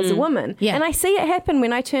someone as a woman. Yeah. And I see it happen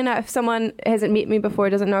when I turn out, if someone hasn't met me before,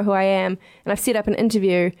 doesn't know who I am, and I've set up an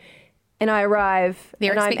interview and I arrive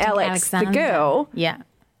and I'm Alex, the girl. Yeah.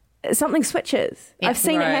 Something switches. Yeah. I've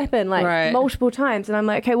seen it happen multiple times, and I'm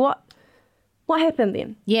like, okay, what happened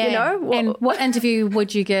then? Yeah. And what interview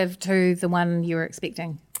would you give to the one you were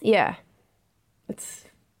expecting? Yeah. It's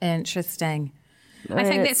interesting. I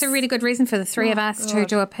think that's a really good reason for the three of us to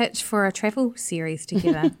do a pitch for a travel series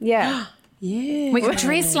together. Yeah. Yeah. We could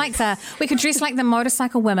dress like the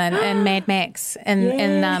motorcycle women in Mad Max and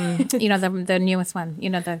the newest one,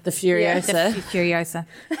 the Furiosa. Furiosa.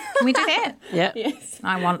 Can we do that? Yeah. Yes.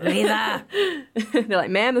 I want leather. They're like,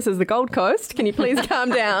 man, this is the Gold Coast. Can you please calm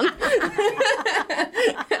down?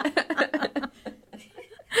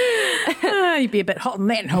 You'd be a bit hot on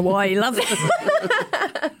that in Hawaii, love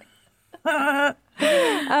it.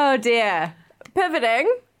 Oh dear.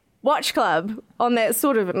 Pivoting. Watch Club. On that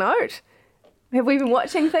sort of a note. Have we been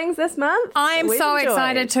watching things this month? I am We've so enjoyed.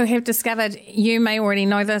 excited to have discovered, you may already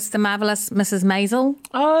know this, the marvellous Mrs. Maisel.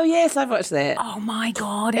 Oh, yes, I've watched that. Oh my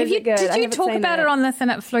God. Is it good? Did I you haven't talk seen about it. it on this and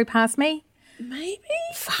it flew past me? Maybe.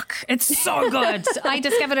 Fuck, it's so good. I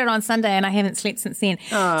discovered it on Sunday and I haven't slept since then.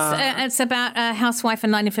 So, it's about a housewife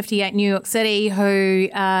in 1958 New York City who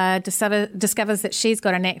discovers that she's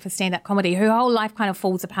got a knack for stand-up comedy. Her whole life kind of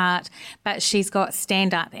falls apart, but she's got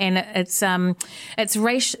stand-up. And it's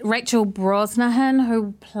Rachel Brosnahan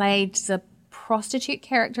who played the prostitute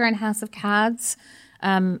character in House of Cards.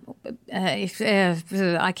 I looked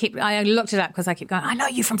it up because I keep going, I know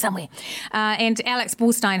you from somewhere. And Alex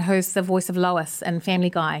Borstein, who's the voice of Lois in Family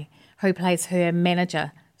Guy, who plays her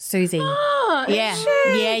manager, Susie. Oh, yeah.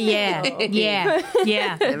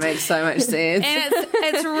 It makes so much sense. And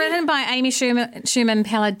it's written by Amy Sherman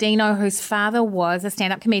Palladino, whose father was a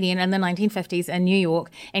stand-up comedian in the 1950s in New York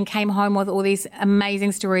and came home with all these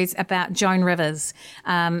amazing stories about Joan Rivers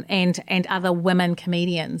and other women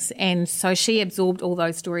comedians. And so she absorbed all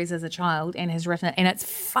those stories as a child and has written it. And it's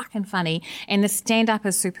fucking funny. And the stand-up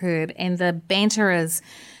is superb. And the banter is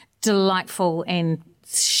delightful and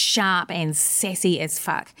sharp and sassy as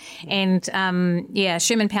fuck. And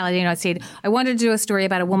Sherman Palladino said, I wanted to do a story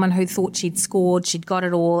about a woman who thought she'd scored, she'd got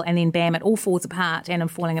it all, and then bam, it all falls apart. And in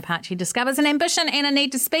falling apart, she discovers an ambition and a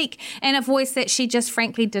need to speak and a voice that she just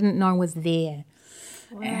frankly didn't know was there.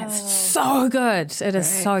 Wow. And it's so good. It is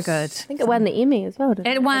so good. I think it won the Emmy as well, didn't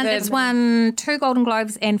it? It's won 2 Golden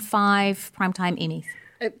Globes and 5 Primetime Emmys.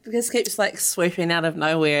 It just keeps like swooping out of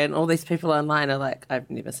nowhere, and all these people online are like, "I've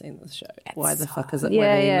never seen this show. Why the fuck is it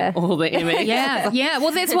winning all the Emmys?" Yeah.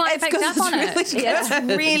 Well, that's why I picked up on it. It's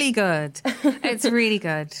really good. It's really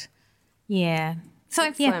good. Yeah. So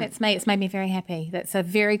that's me. It's made me very happy. That's a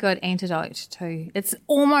very good antidote to. It's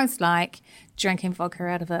almost like drinking vodka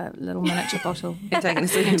out of a little miniature bottle.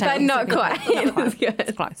 But not quite.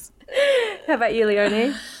 It's close. How about you,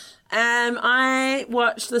 Leonie? I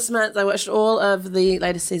watched all of the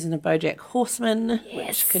latest season of BoJack Horseman,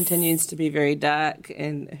 which continues to be very dark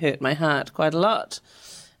and hurt my heart quite a lot.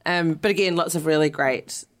 But again, lots of really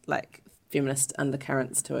great like feminist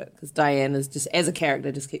undercurrents to it, because Diane is just, as a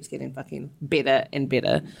character, just keeps getting fucking better and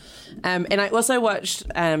better. And I also watched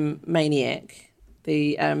Maniac,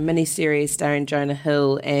 the miniseries starring Jonah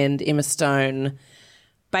Hill and Emma Stone,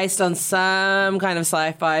 based on some kind of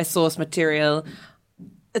sci-fi source material.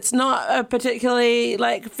 It's not a particularly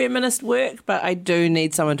like feminist work, but I do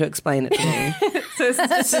need someone to explain it to me. So it's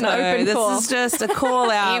just an open call. This is just a call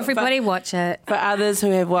out. Everybody watch it. For others who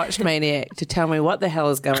have watched Maniac, to tell me what the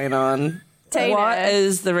hell is going on. Tina. What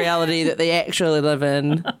is the reality that they actually live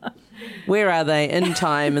in? Where are they in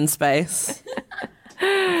time and space?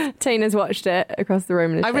 Tina's watched it across the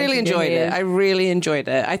room. I really enjoyed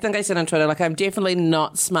it. I think I said on Twitter, like, I'm definitely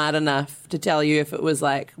not smart enough to tell you if it was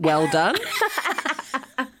like well done.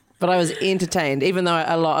 But I was entertained, even though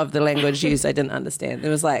a lot of the language used I didn't understand.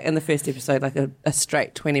 There was like, in the first episode, like a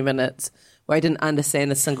straight 20 minutes where I didn't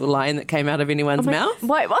understand a single line that came out of anyone's mouth.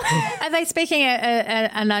 Wait, what? Are they speaking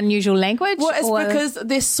an unusual language? Well, it's because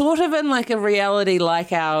they're sort of in like a reality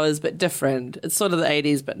like ours, but different. It's sort of the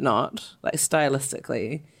 80s, but not, like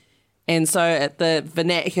stylistically. And so at the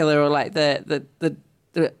vernacular, or like the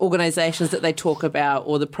organizations that they talk about,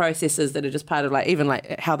 or the processes that are just part of like even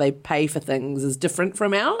like how they pay for things is different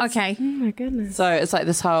from ours. Okay. Oh my goodness. So it's like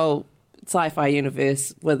this whole sci-fi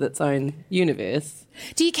universe with its own universe.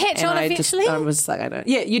 Do you catch on eventually? I was like, I don't.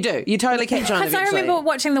 Yeah, you do. You totally catch on Because eventually. I remember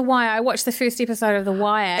watching The Wire. I watched the first episode of The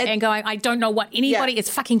Wire and going, I don't know what anybody is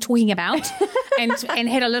fucking talking about, and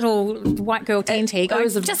had a little white girl TNT going,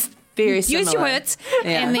 just very use your similar. words,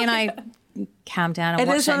 and then I calm down and It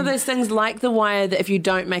watch is one of those things like The Wire that if you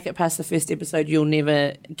don't make it past the first episode, you'll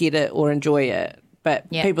never get it or enjoy it. But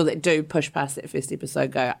people that do push past that first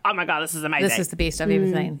episode go, oh my God, this is amazing. This is the best I've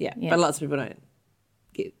ever seen. Yeah, but lots of people don't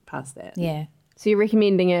get past that. Yeah. So you're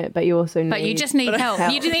recommending it, but you also need... But you just need help.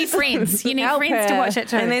 You need friends. You need Help friends to her. watch it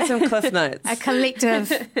too. And there's some cliff notes. A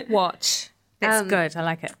collective watch. That's good. I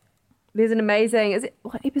like it. There's an amazing...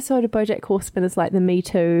 What episode of BoJack Horseman is like the Me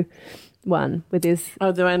Too one, where there's...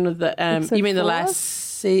 Oh, the one with the... Episode you mean the 4? last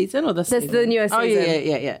season or this That's season? the newest Oh, season.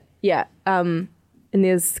 yeah. Yeah. and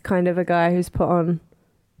there's kind of a guy who's put on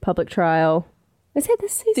public trial. Is that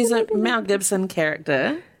this season? There's a Mel Gibson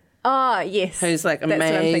character Oh, yes. who's like That's what I'm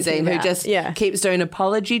amazing, thinking who about. just Yeah. keeps doing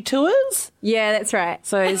apology tours. Yeah, that's right.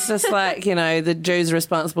 So he's just like, the Jew's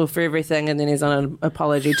responsible for everything, and then he's on an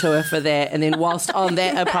apology tour for that. And then whilst on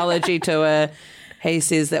that apology tour, he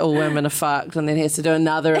says that all women are fucked, and then he has to do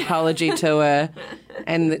another apology tour,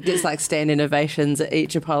 and it gets like standing ovations at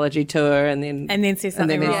each apology tour, and then says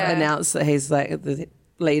something he's wrong. Yeah. announced that he's like the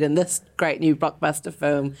lead in this great new blockbuster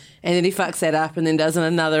film, and then he fucks that up, and then does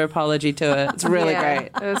another apology tour. It's really Yeah,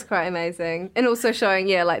 great. It was quite amazing, and also showing,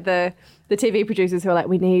 like the TV producers who are like,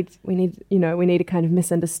 we need a kind of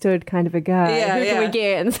misunderstood kind of a guy. Yeah, Who can we yeah.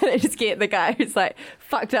 get? And so they just get the guy who's like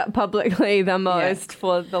fucked up publicly the most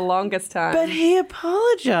for the longest time. But he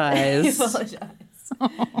apologized.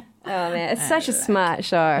 Oh man, it's such a smart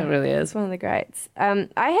show. It really is. It's one of the greats. I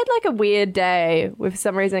had like a weird day with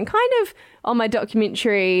some reason, kind of on my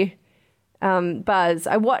documentary buzz.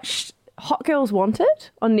 I watched Hot Girls Wanted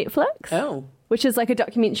on Netflix, Oh. which is like a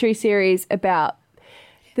documentary series about.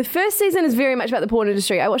 The first season is very much about the porn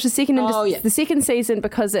industry. I watched the second season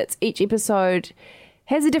because it's each episode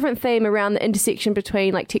has a different theme around the intersection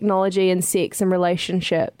between like technology and sex and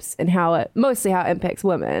relationships and mostly how it impacts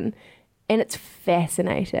women. And it's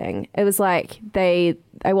fascinating. It was like I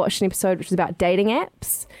watched an episode which was about dating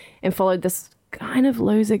apps and followed this kind of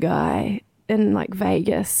loser guy in like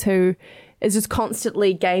Vegas who is just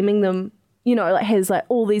constantly gaming them, like has like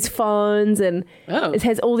all these phones and it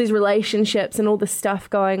has all these relationships and all this stuff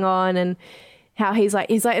going on, and how he's like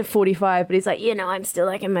at 45, but he's like, I'm still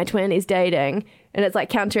like in my 20s dating. And it's like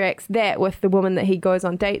counteracts that with the woman that he goes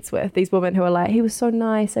on dates with, these women who are like, he was so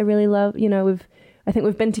nice, I really love, I think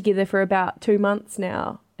we've been together for about 2 months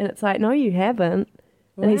now. And it's like, no, you haven't.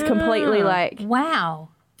 And he's completely like, Wow.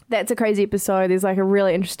 that's a crazy episode. There's like a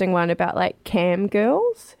really interesting one about like cam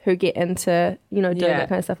girls who get into, doing that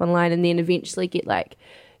kind of stuff online and then eventually get like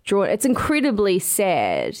drawn. It's incredibly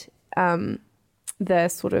sad, the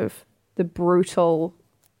sort of the brutal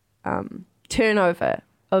turnover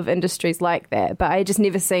of industries like that. But I just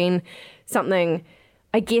never seen something,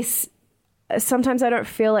 I guess, sometimes I don't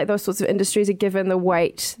feel like those sorts of industries are given the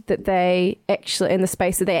weight that they actually, in the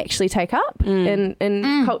space that they actually take up in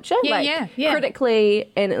culture. Yeah,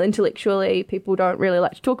 Critically and intellectually, people don't really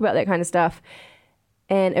like to talk about that kind of stuff.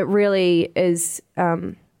 And it really is,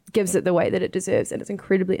 gives it the weight that it deserves. And it's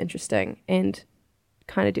incredibly interesting and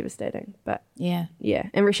kind of devastating. But Yeah. yeah.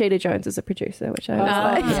 And Rashida Jones is a producer, which I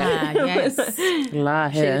was like, yes.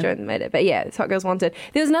 Rashida Jones made it. But yeah, it's Hot Girls Wanted.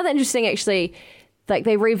 There was another interesting, actually, like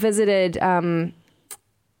they revisited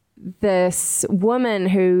this woman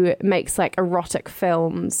who makes like erotic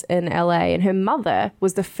films in LA, and her mother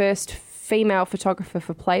was the first female photographer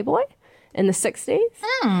for Playboy in the 60s.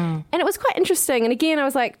 And it was quite interesting. And again, I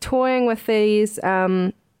was like toying with these,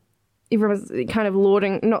 everyone was kind of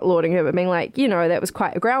not lauding her, but being like, that was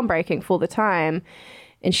quite groundbreaking for the time.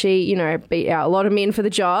 And she, beat out a lot of men for the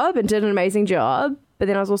job and did an amazing job. But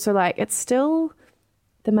then I was also like, it's still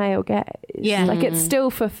the male gaze. Yeah. Like it's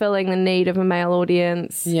still fulfilling the need of a male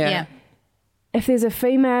audience. Yeah. If there's a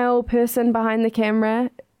female person behind the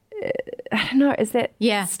camera, I don't know, is that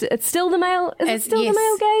it's still the male, is it still yes. the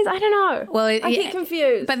male gaze? I don't know. Well, I get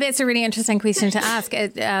confused. But that's a really interesting question to ask.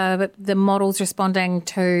 The model's responding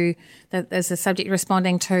to, is the subject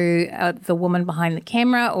responding to the woman behind the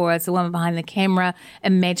camera, or is the woman behind the camera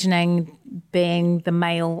imagining being the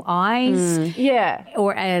male eyes? Yeah.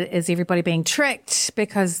 Or is everybody being tricked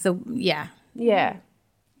because Yeah.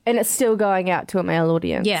 And it's still going out to a male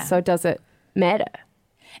audience. Yeah. So does it matter?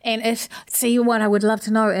 And what I would love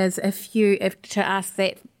to know is if to ask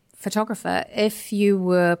that photographer, if you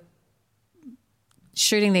were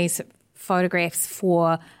shooting these photographs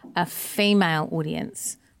for a female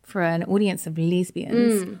audience, for an audience of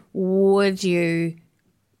lesbians, would you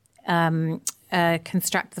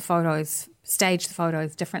construct the photos, stage the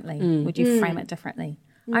photos differently? Would you frame it differently?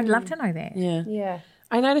 I'd love to know that. Yeah.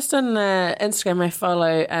 I noticed on Instagram I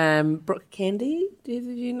follow Brooke Candy. Do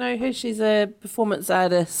you know her? She's a performance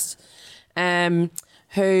artist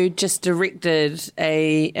who just directed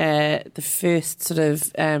the first sort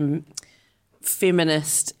of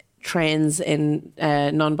feminist, trans and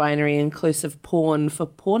non-binary inclusive porn for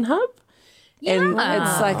Pornhub. And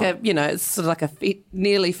it's like it's sort of like a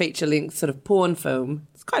nearly feature-length sort of porn film.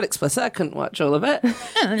 It's quite explicit. I couldn't watch all of it.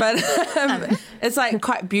 But it's like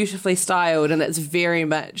quite beautifully styled, and it's very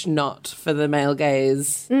much not for the male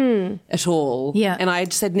gaze at all. Yeah. And I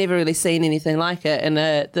just had never really seen anything like it. And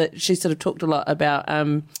that she sort of talked a lot about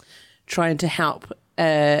trying to help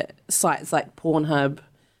sites like Pornhub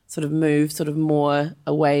sort of move sort of more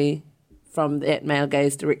away from that male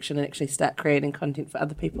gaze direction and actually start creating content for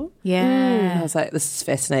other people. Yeah. I was like, this is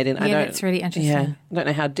fascinating. That's really interesting. Yeah, I don't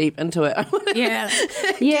know how deep into it. Yeah.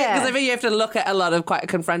 Yeah. Because I mean, you have to look at a lot of quite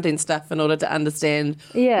confronting stuff in order to understand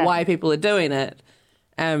Yeah. why people are doing it.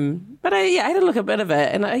 But I had to look a bit of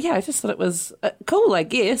it, and I just thought it was cool, I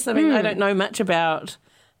guess. I mean, I don't know much about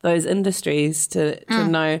those industries to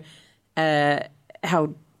know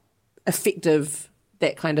how effective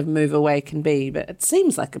that kind of move away can be, but it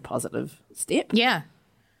seems like a positive step. Yeah.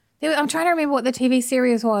 I'm trying to remember what the TV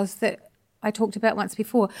series was that I talked about once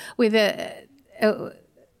before, where they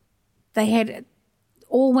had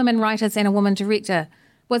all women writers and a woman director.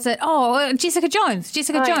 Was it, Jessica Jones.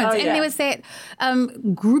 And there was that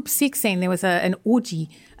group sex scene. There was an orgy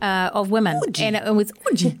of women. And it was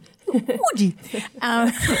orgy. Orgy.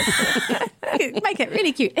 Make it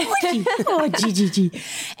really cute. Orgy.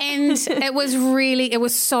 And it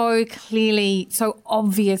was so clearly, so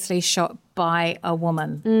obviously shot by a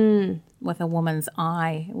woman with a woman's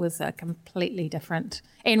eye. It was completely different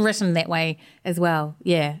and written that way as well.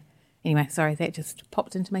 Yeah. Anyway, sorry, that just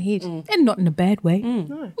popped into my head. And not in a bad way.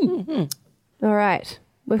 All right.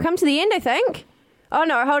 We've come to the end, I think. Oh,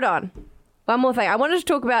 no, hold on. One more thing. I wanted to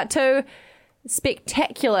talk about 2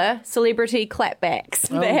 spectacular celebrity clapbacks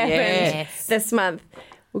that happened this month.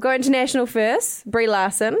 We'll go international first. Brie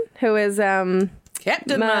Larson, who is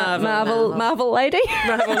Captain Marvel lady.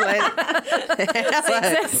 Marvel lady.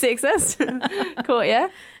 Sexist. Cool, yeah.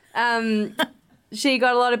 She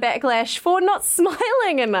got a lot of backlash for not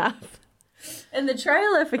smiling enough in the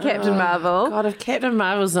trailer for Captain Marvel. God, if Captain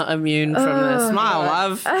Marvel's not immune from the smile,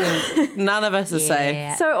 love, then none of us are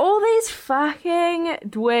safe. So all these fucking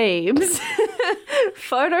dweebs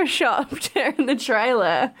photoshopped her in the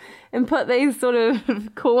trailer and put these sort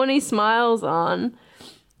of corny smiles on.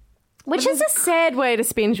 Which is a sad way to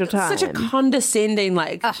spend your time. Such a condescending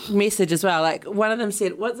message as well. Like one of them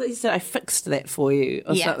said, he said, I fixed that for you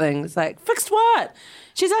or something. It's like, fixed what?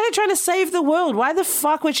 She's out here trying to save the world. Why the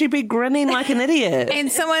fuck would she be grinning like an idiot?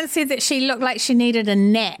 And someone said that she looked like she needed a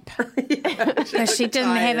nap because she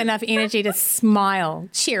didn't have enough energy to smile.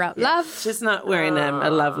 Cheer up, love. She's not wearing a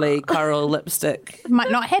lovely coral lipstick. Might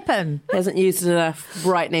not happen. Hasn't used enough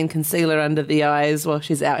brightening concealer under the eyes while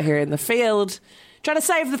she's out here in the field. Trying to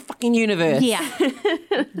save the fucking universe. Yeah.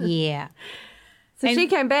 Yeah. So she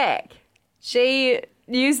came back. She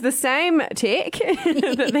used the same tech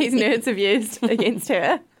that these nerds have used against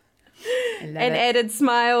her. And added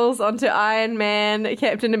smiles onto Iron Man,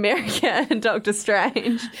 Captain America, and Doctor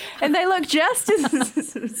Strange. And they look just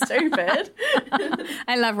as stupid.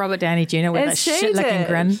 I love Robert Downey Jr. with that shit-looking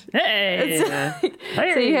grin. Hey.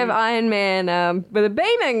 So you have Iron Man with a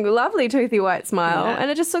beaming, lovely, toothy white smile,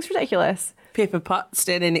 and it just looks ridiculous. Pepper Potts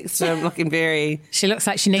standing next to him looking very... She looks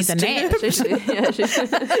like she needs a nap. She looks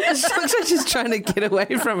like she's trying to get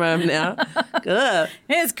away from him now. Ugh.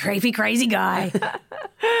 This creepy, crazy guy.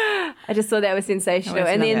 I just thought that was sensational.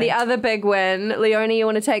 And then the other big win, Leonie, you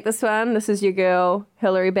want to take this one? This is your girl,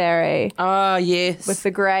 Hilary Barry. Oh, yes. With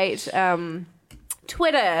the great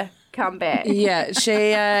Twitter comeback. Yeah,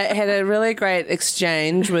 she had a really great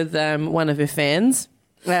exchange with one of her fans.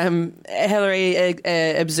 Hilary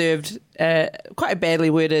observed quite a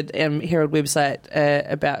badly worded Herald website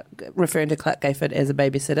about referring to Clark Gayford as a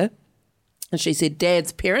babysitter. And she said,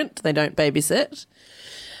 Dad's parent, they don't babysit.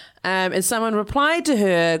 And someone replied to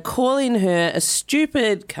her calling her a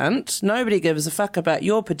stupid cunt. Nobody gives a fuck about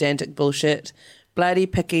your pedantic bullshit, bloody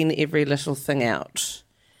picking every little thing out.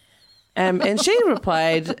 And she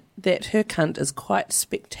replied that her cunt is quite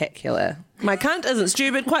spectacular. My cunt isn't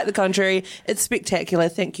stupid, quite the contrary. It's spectacular.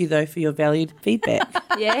 Thank you, though, for your valued feedback.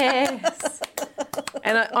 Yes.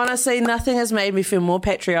 And honestly, nothing has made me feel more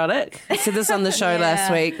patriotic. I said this on the show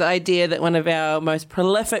last week. The idea that one of our most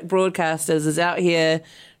prolific broadcasters is out here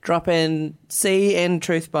dropping and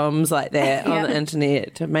truth bombs like that on the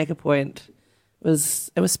internet to make a point. It was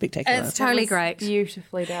spectacular. It's totally great.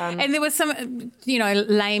 Beautifully done. And there was some,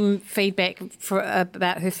 lame feedback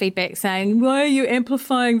about her feedback saying, why are you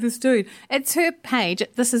amplifying this dude? It's her page.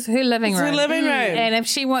 This is her living room. It's her living room. And if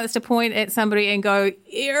she wants to point at somebody and go,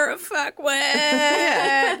 you're a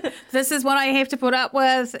fuckwit, this is what I have to put up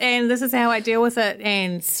with, and this is how I deal with it,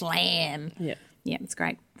 and slam. Yeah. Yeah, it's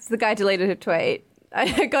great. So the guy deleted her tweet.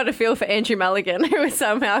 I got a feel for Andrew Mulligan, who was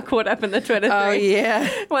somehow caught up in the Twitter thread. Oh, yeah.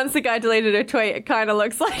 Once the guy deleted her tweet, it kind of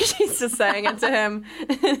looks like she's just saying it to him.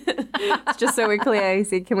 Just so we're clear, he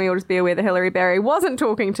said, can we all just be aware that Hilary Barry wasn't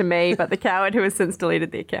talking to me, but the coward who has since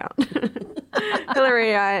deleted the account.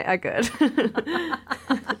 Hilary and I are good.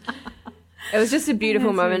 It was just a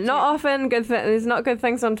beautiful moment. Not often there's not good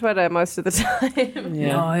things on Twitter most of the time.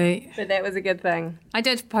 No. But that was a good thing. I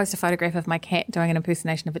did post a photograph of my cat doing an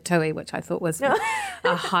impersonation of a tui, which I thought was a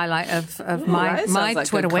highlight of my That sounds like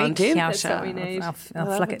Twitter good week. content. Yeah, That's what we need. I'll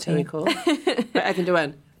flick it to Really you. cool. But I can do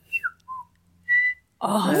one.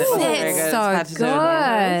 Oh, That wasn't very good. that's It's hard so to do.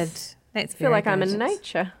 good. That's I feel like I'm in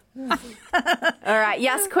nature. All right,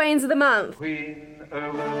 yes, Queens of the Month. Queen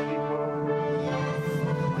of the people.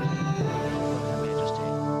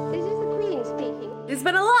 This is the Queen speaking. There's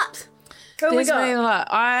been a lot. Who we There's got? been a lot.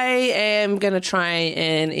 I am going to try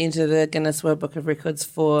and enter the Guinness World Book of Records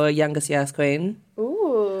for Youngest Yas Queen.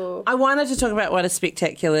 Ooh. I wanted to talk about what a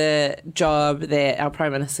spectacular job that our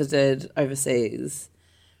Prime Minister did overseas.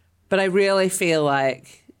 But I really feel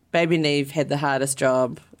like Baby Neve had the hardest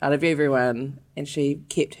job out of everyone, and she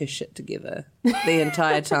kept her shit together the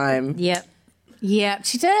entire time. Yep. Yep,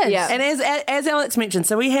 she did. Yeah. And as Alex mentioned,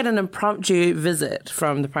 so we had an impromptu visit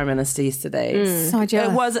from the Prime Minister yesterday. So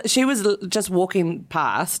jealous. She was just walking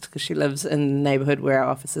past because she lives in the neighbourhood where our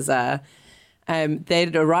offices are.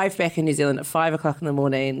 They'd arrived back in New Zealand at 5 o'clock in the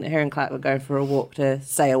morning. Her and Clark were going for a walk to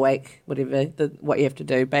stay awake, whatever what you have to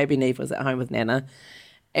do. Baby Neve was at home with Nana.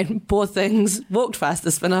 And poor things walked past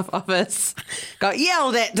the spin-off office, got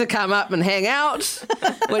yelled at to come up and hang out,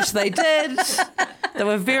 which they did. They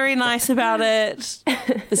were very nice about it.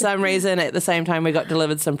 For some reason, at the same time, we got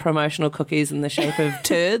delivered some promotional cookies in the shape of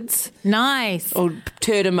turds Nice. or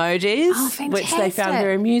turd emojis, Oh, which they found fantastic.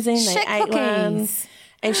 very amusing. They Shit ate one. cookies.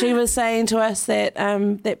 And she was saying to us that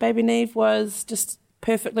that Baby Neve was just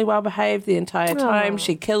perfectly well behaved the entire time. Oh.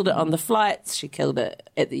 She killed it on the flights. She killed it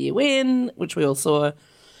at the UN, which we all saw.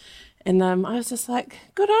 And I was just like,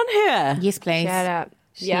 good on her. Yes, please. Shout out.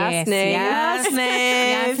 Yes, Neve. yes. Yes,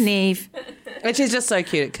 Yes, Neve. Neve. And she's just so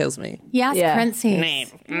cute, it kills me. Yes, Yeah.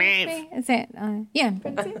 princess. Neve. Is that? Yeah,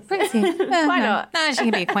 princess. Why not? No, she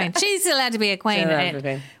can be a queen. She's allowed to be a queen. She's allowed to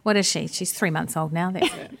be. What is she? She's 3 months old now.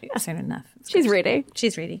 That's soon enough. She's ready.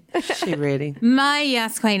 She's ready. She really. My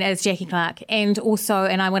Yes Queen is Jackie Clark, and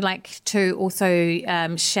I would like to also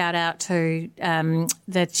shout out to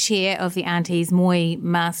the chair of the Aunties, Moy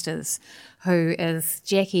Masters, who is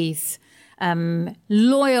Jackie's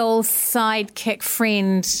loyal sidekick,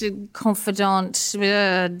 friend, confidant,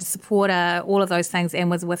 supporter, all of those things, and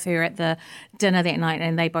was with her at the dinner that night,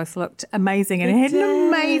 and they both looked amazing and had an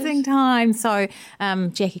amazing time. So,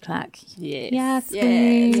 Jackie Clark. Yes.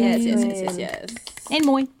 Yes. And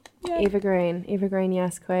Moy. Evergreen,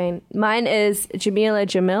 yes, Queen. Mine is Jamila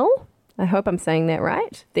Jamil. I hope I'm saying that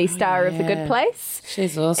right. The star of The Good Place.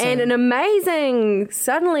 She's awesome. And an amazing,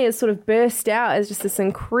 suddenly has sort of burst out as just this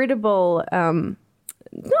incredible, it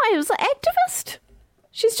was like activist.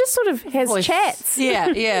 She's just sort of has chats.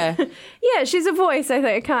 Yeah. Yeah, she's a voice, I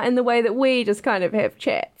think, in the way that we just kind of have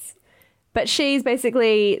chats. But she's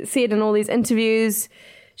basically said in all these interviews,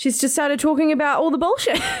 she's just started talking about all the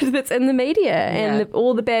bullshit that's in the media and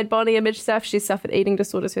all the bad body image stuff. She's suffered eating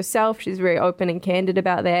disorders herself. She's very open and candid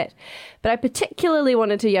about that. But I particularly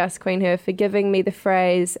wanted to Yes Queen her for giving me the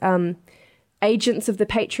phrase agents of the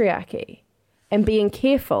patriarchy and being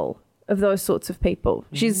careful of those sorts of people.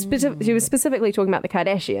 She was specifically talking about the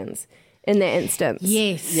Kardashians in that instance.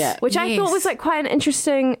 Yes. Yeah. Which I thought was like quite an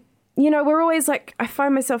interesting, we're always like, I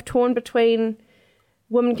find myself torn between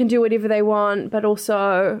women can do whatever they want, but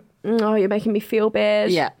also, you're making me feel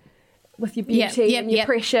bad with your beauty and your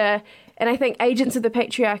pressure. And I think agents of the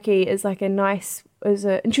patriarchy is like an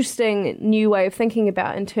interesting new way of thinking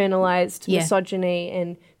about internalized misogyny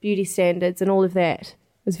and beauty standards and all of that. It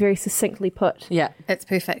was very succinctly put. Yeah. It's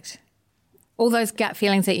perfect. All those gut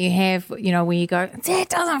feelings that you have, where you go, that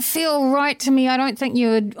doesn't feel right to me. I don't think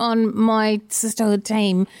you're on my sisterhood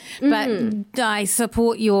team, but I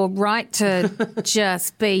support your right to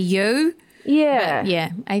just be you. Yeah. But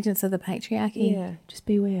yeah, agents of the patriarchy. Yeah. Just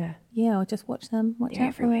beware. Yeah, or just watch them. Watch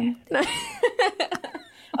out for them.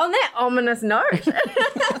 On that ominous note,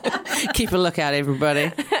 Keep a lookout, everybody.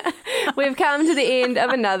 we've come to the end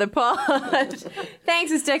of another pod.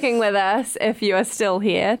 Thanks for sticking with us if you are still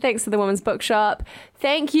here. Thanks to the Women's Bookshop.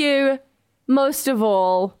 Thank you, most of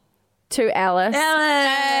all, to Alice.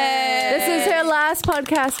 This is her last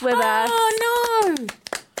podcast with us. Oh, no.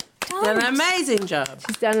 Did an amazing job.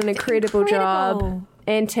 She's done an incredible job.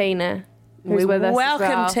 And Tina, who's with us Welcome as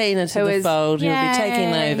well, Tina to who the is fold. Who'll be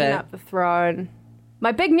taking taking over. up the throne.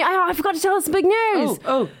 My big news. I forgot to tell us the big news.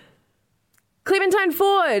 Oh. Clementine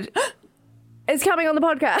Ford is coming on the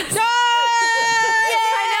podcast.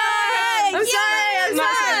 I know. I'm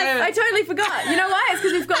sorry. I totally forgot. You know why? It's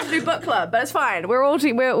because we've got to do book club, but it's fine. We're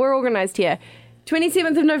organised here.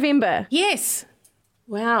 27th of November. Yes.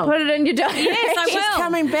 Wow. Put it in your diary. Yes, I She's will.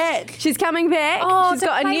 coming back. She's coming back. Oh, She's to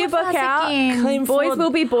got a play new with book us out. again. Clean Boys Forward. Will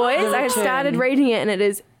Be Boys. I Return. started reading it and it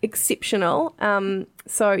is exceptional.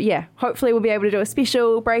 So yeah, hopefully we'll be able to do a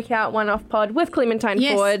special breakout one-off pod with Clementine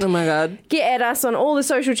Yes. Ford. Oh my God. Get at us on all the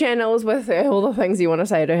social channels with all the things you want to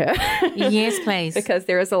say to her Yes, please. because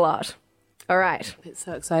there is a lot. All right. It's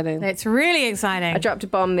so exciting. That's really exciting. I dropped a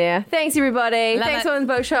bomb there. Thanks, everybody. Love Thanks, it. Women's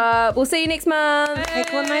Bookshop. We'll see you next month.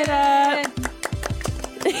 Take one later.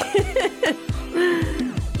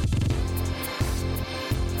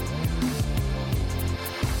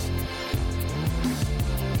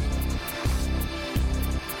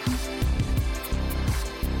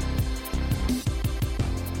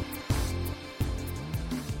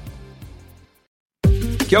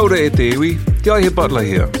 Kia ora e te iwi, Te Aihe Butler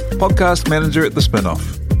here, podcast manager at The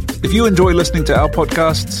Spinoff. If you enjoy listening to our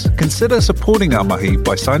podcasts, consider supporting our mahi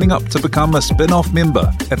by signing up to become a Spinoff member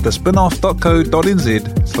at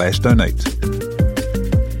thespinoff.co.nz/donate.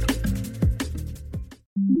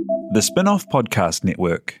 The Spinoff Podcast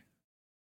Network.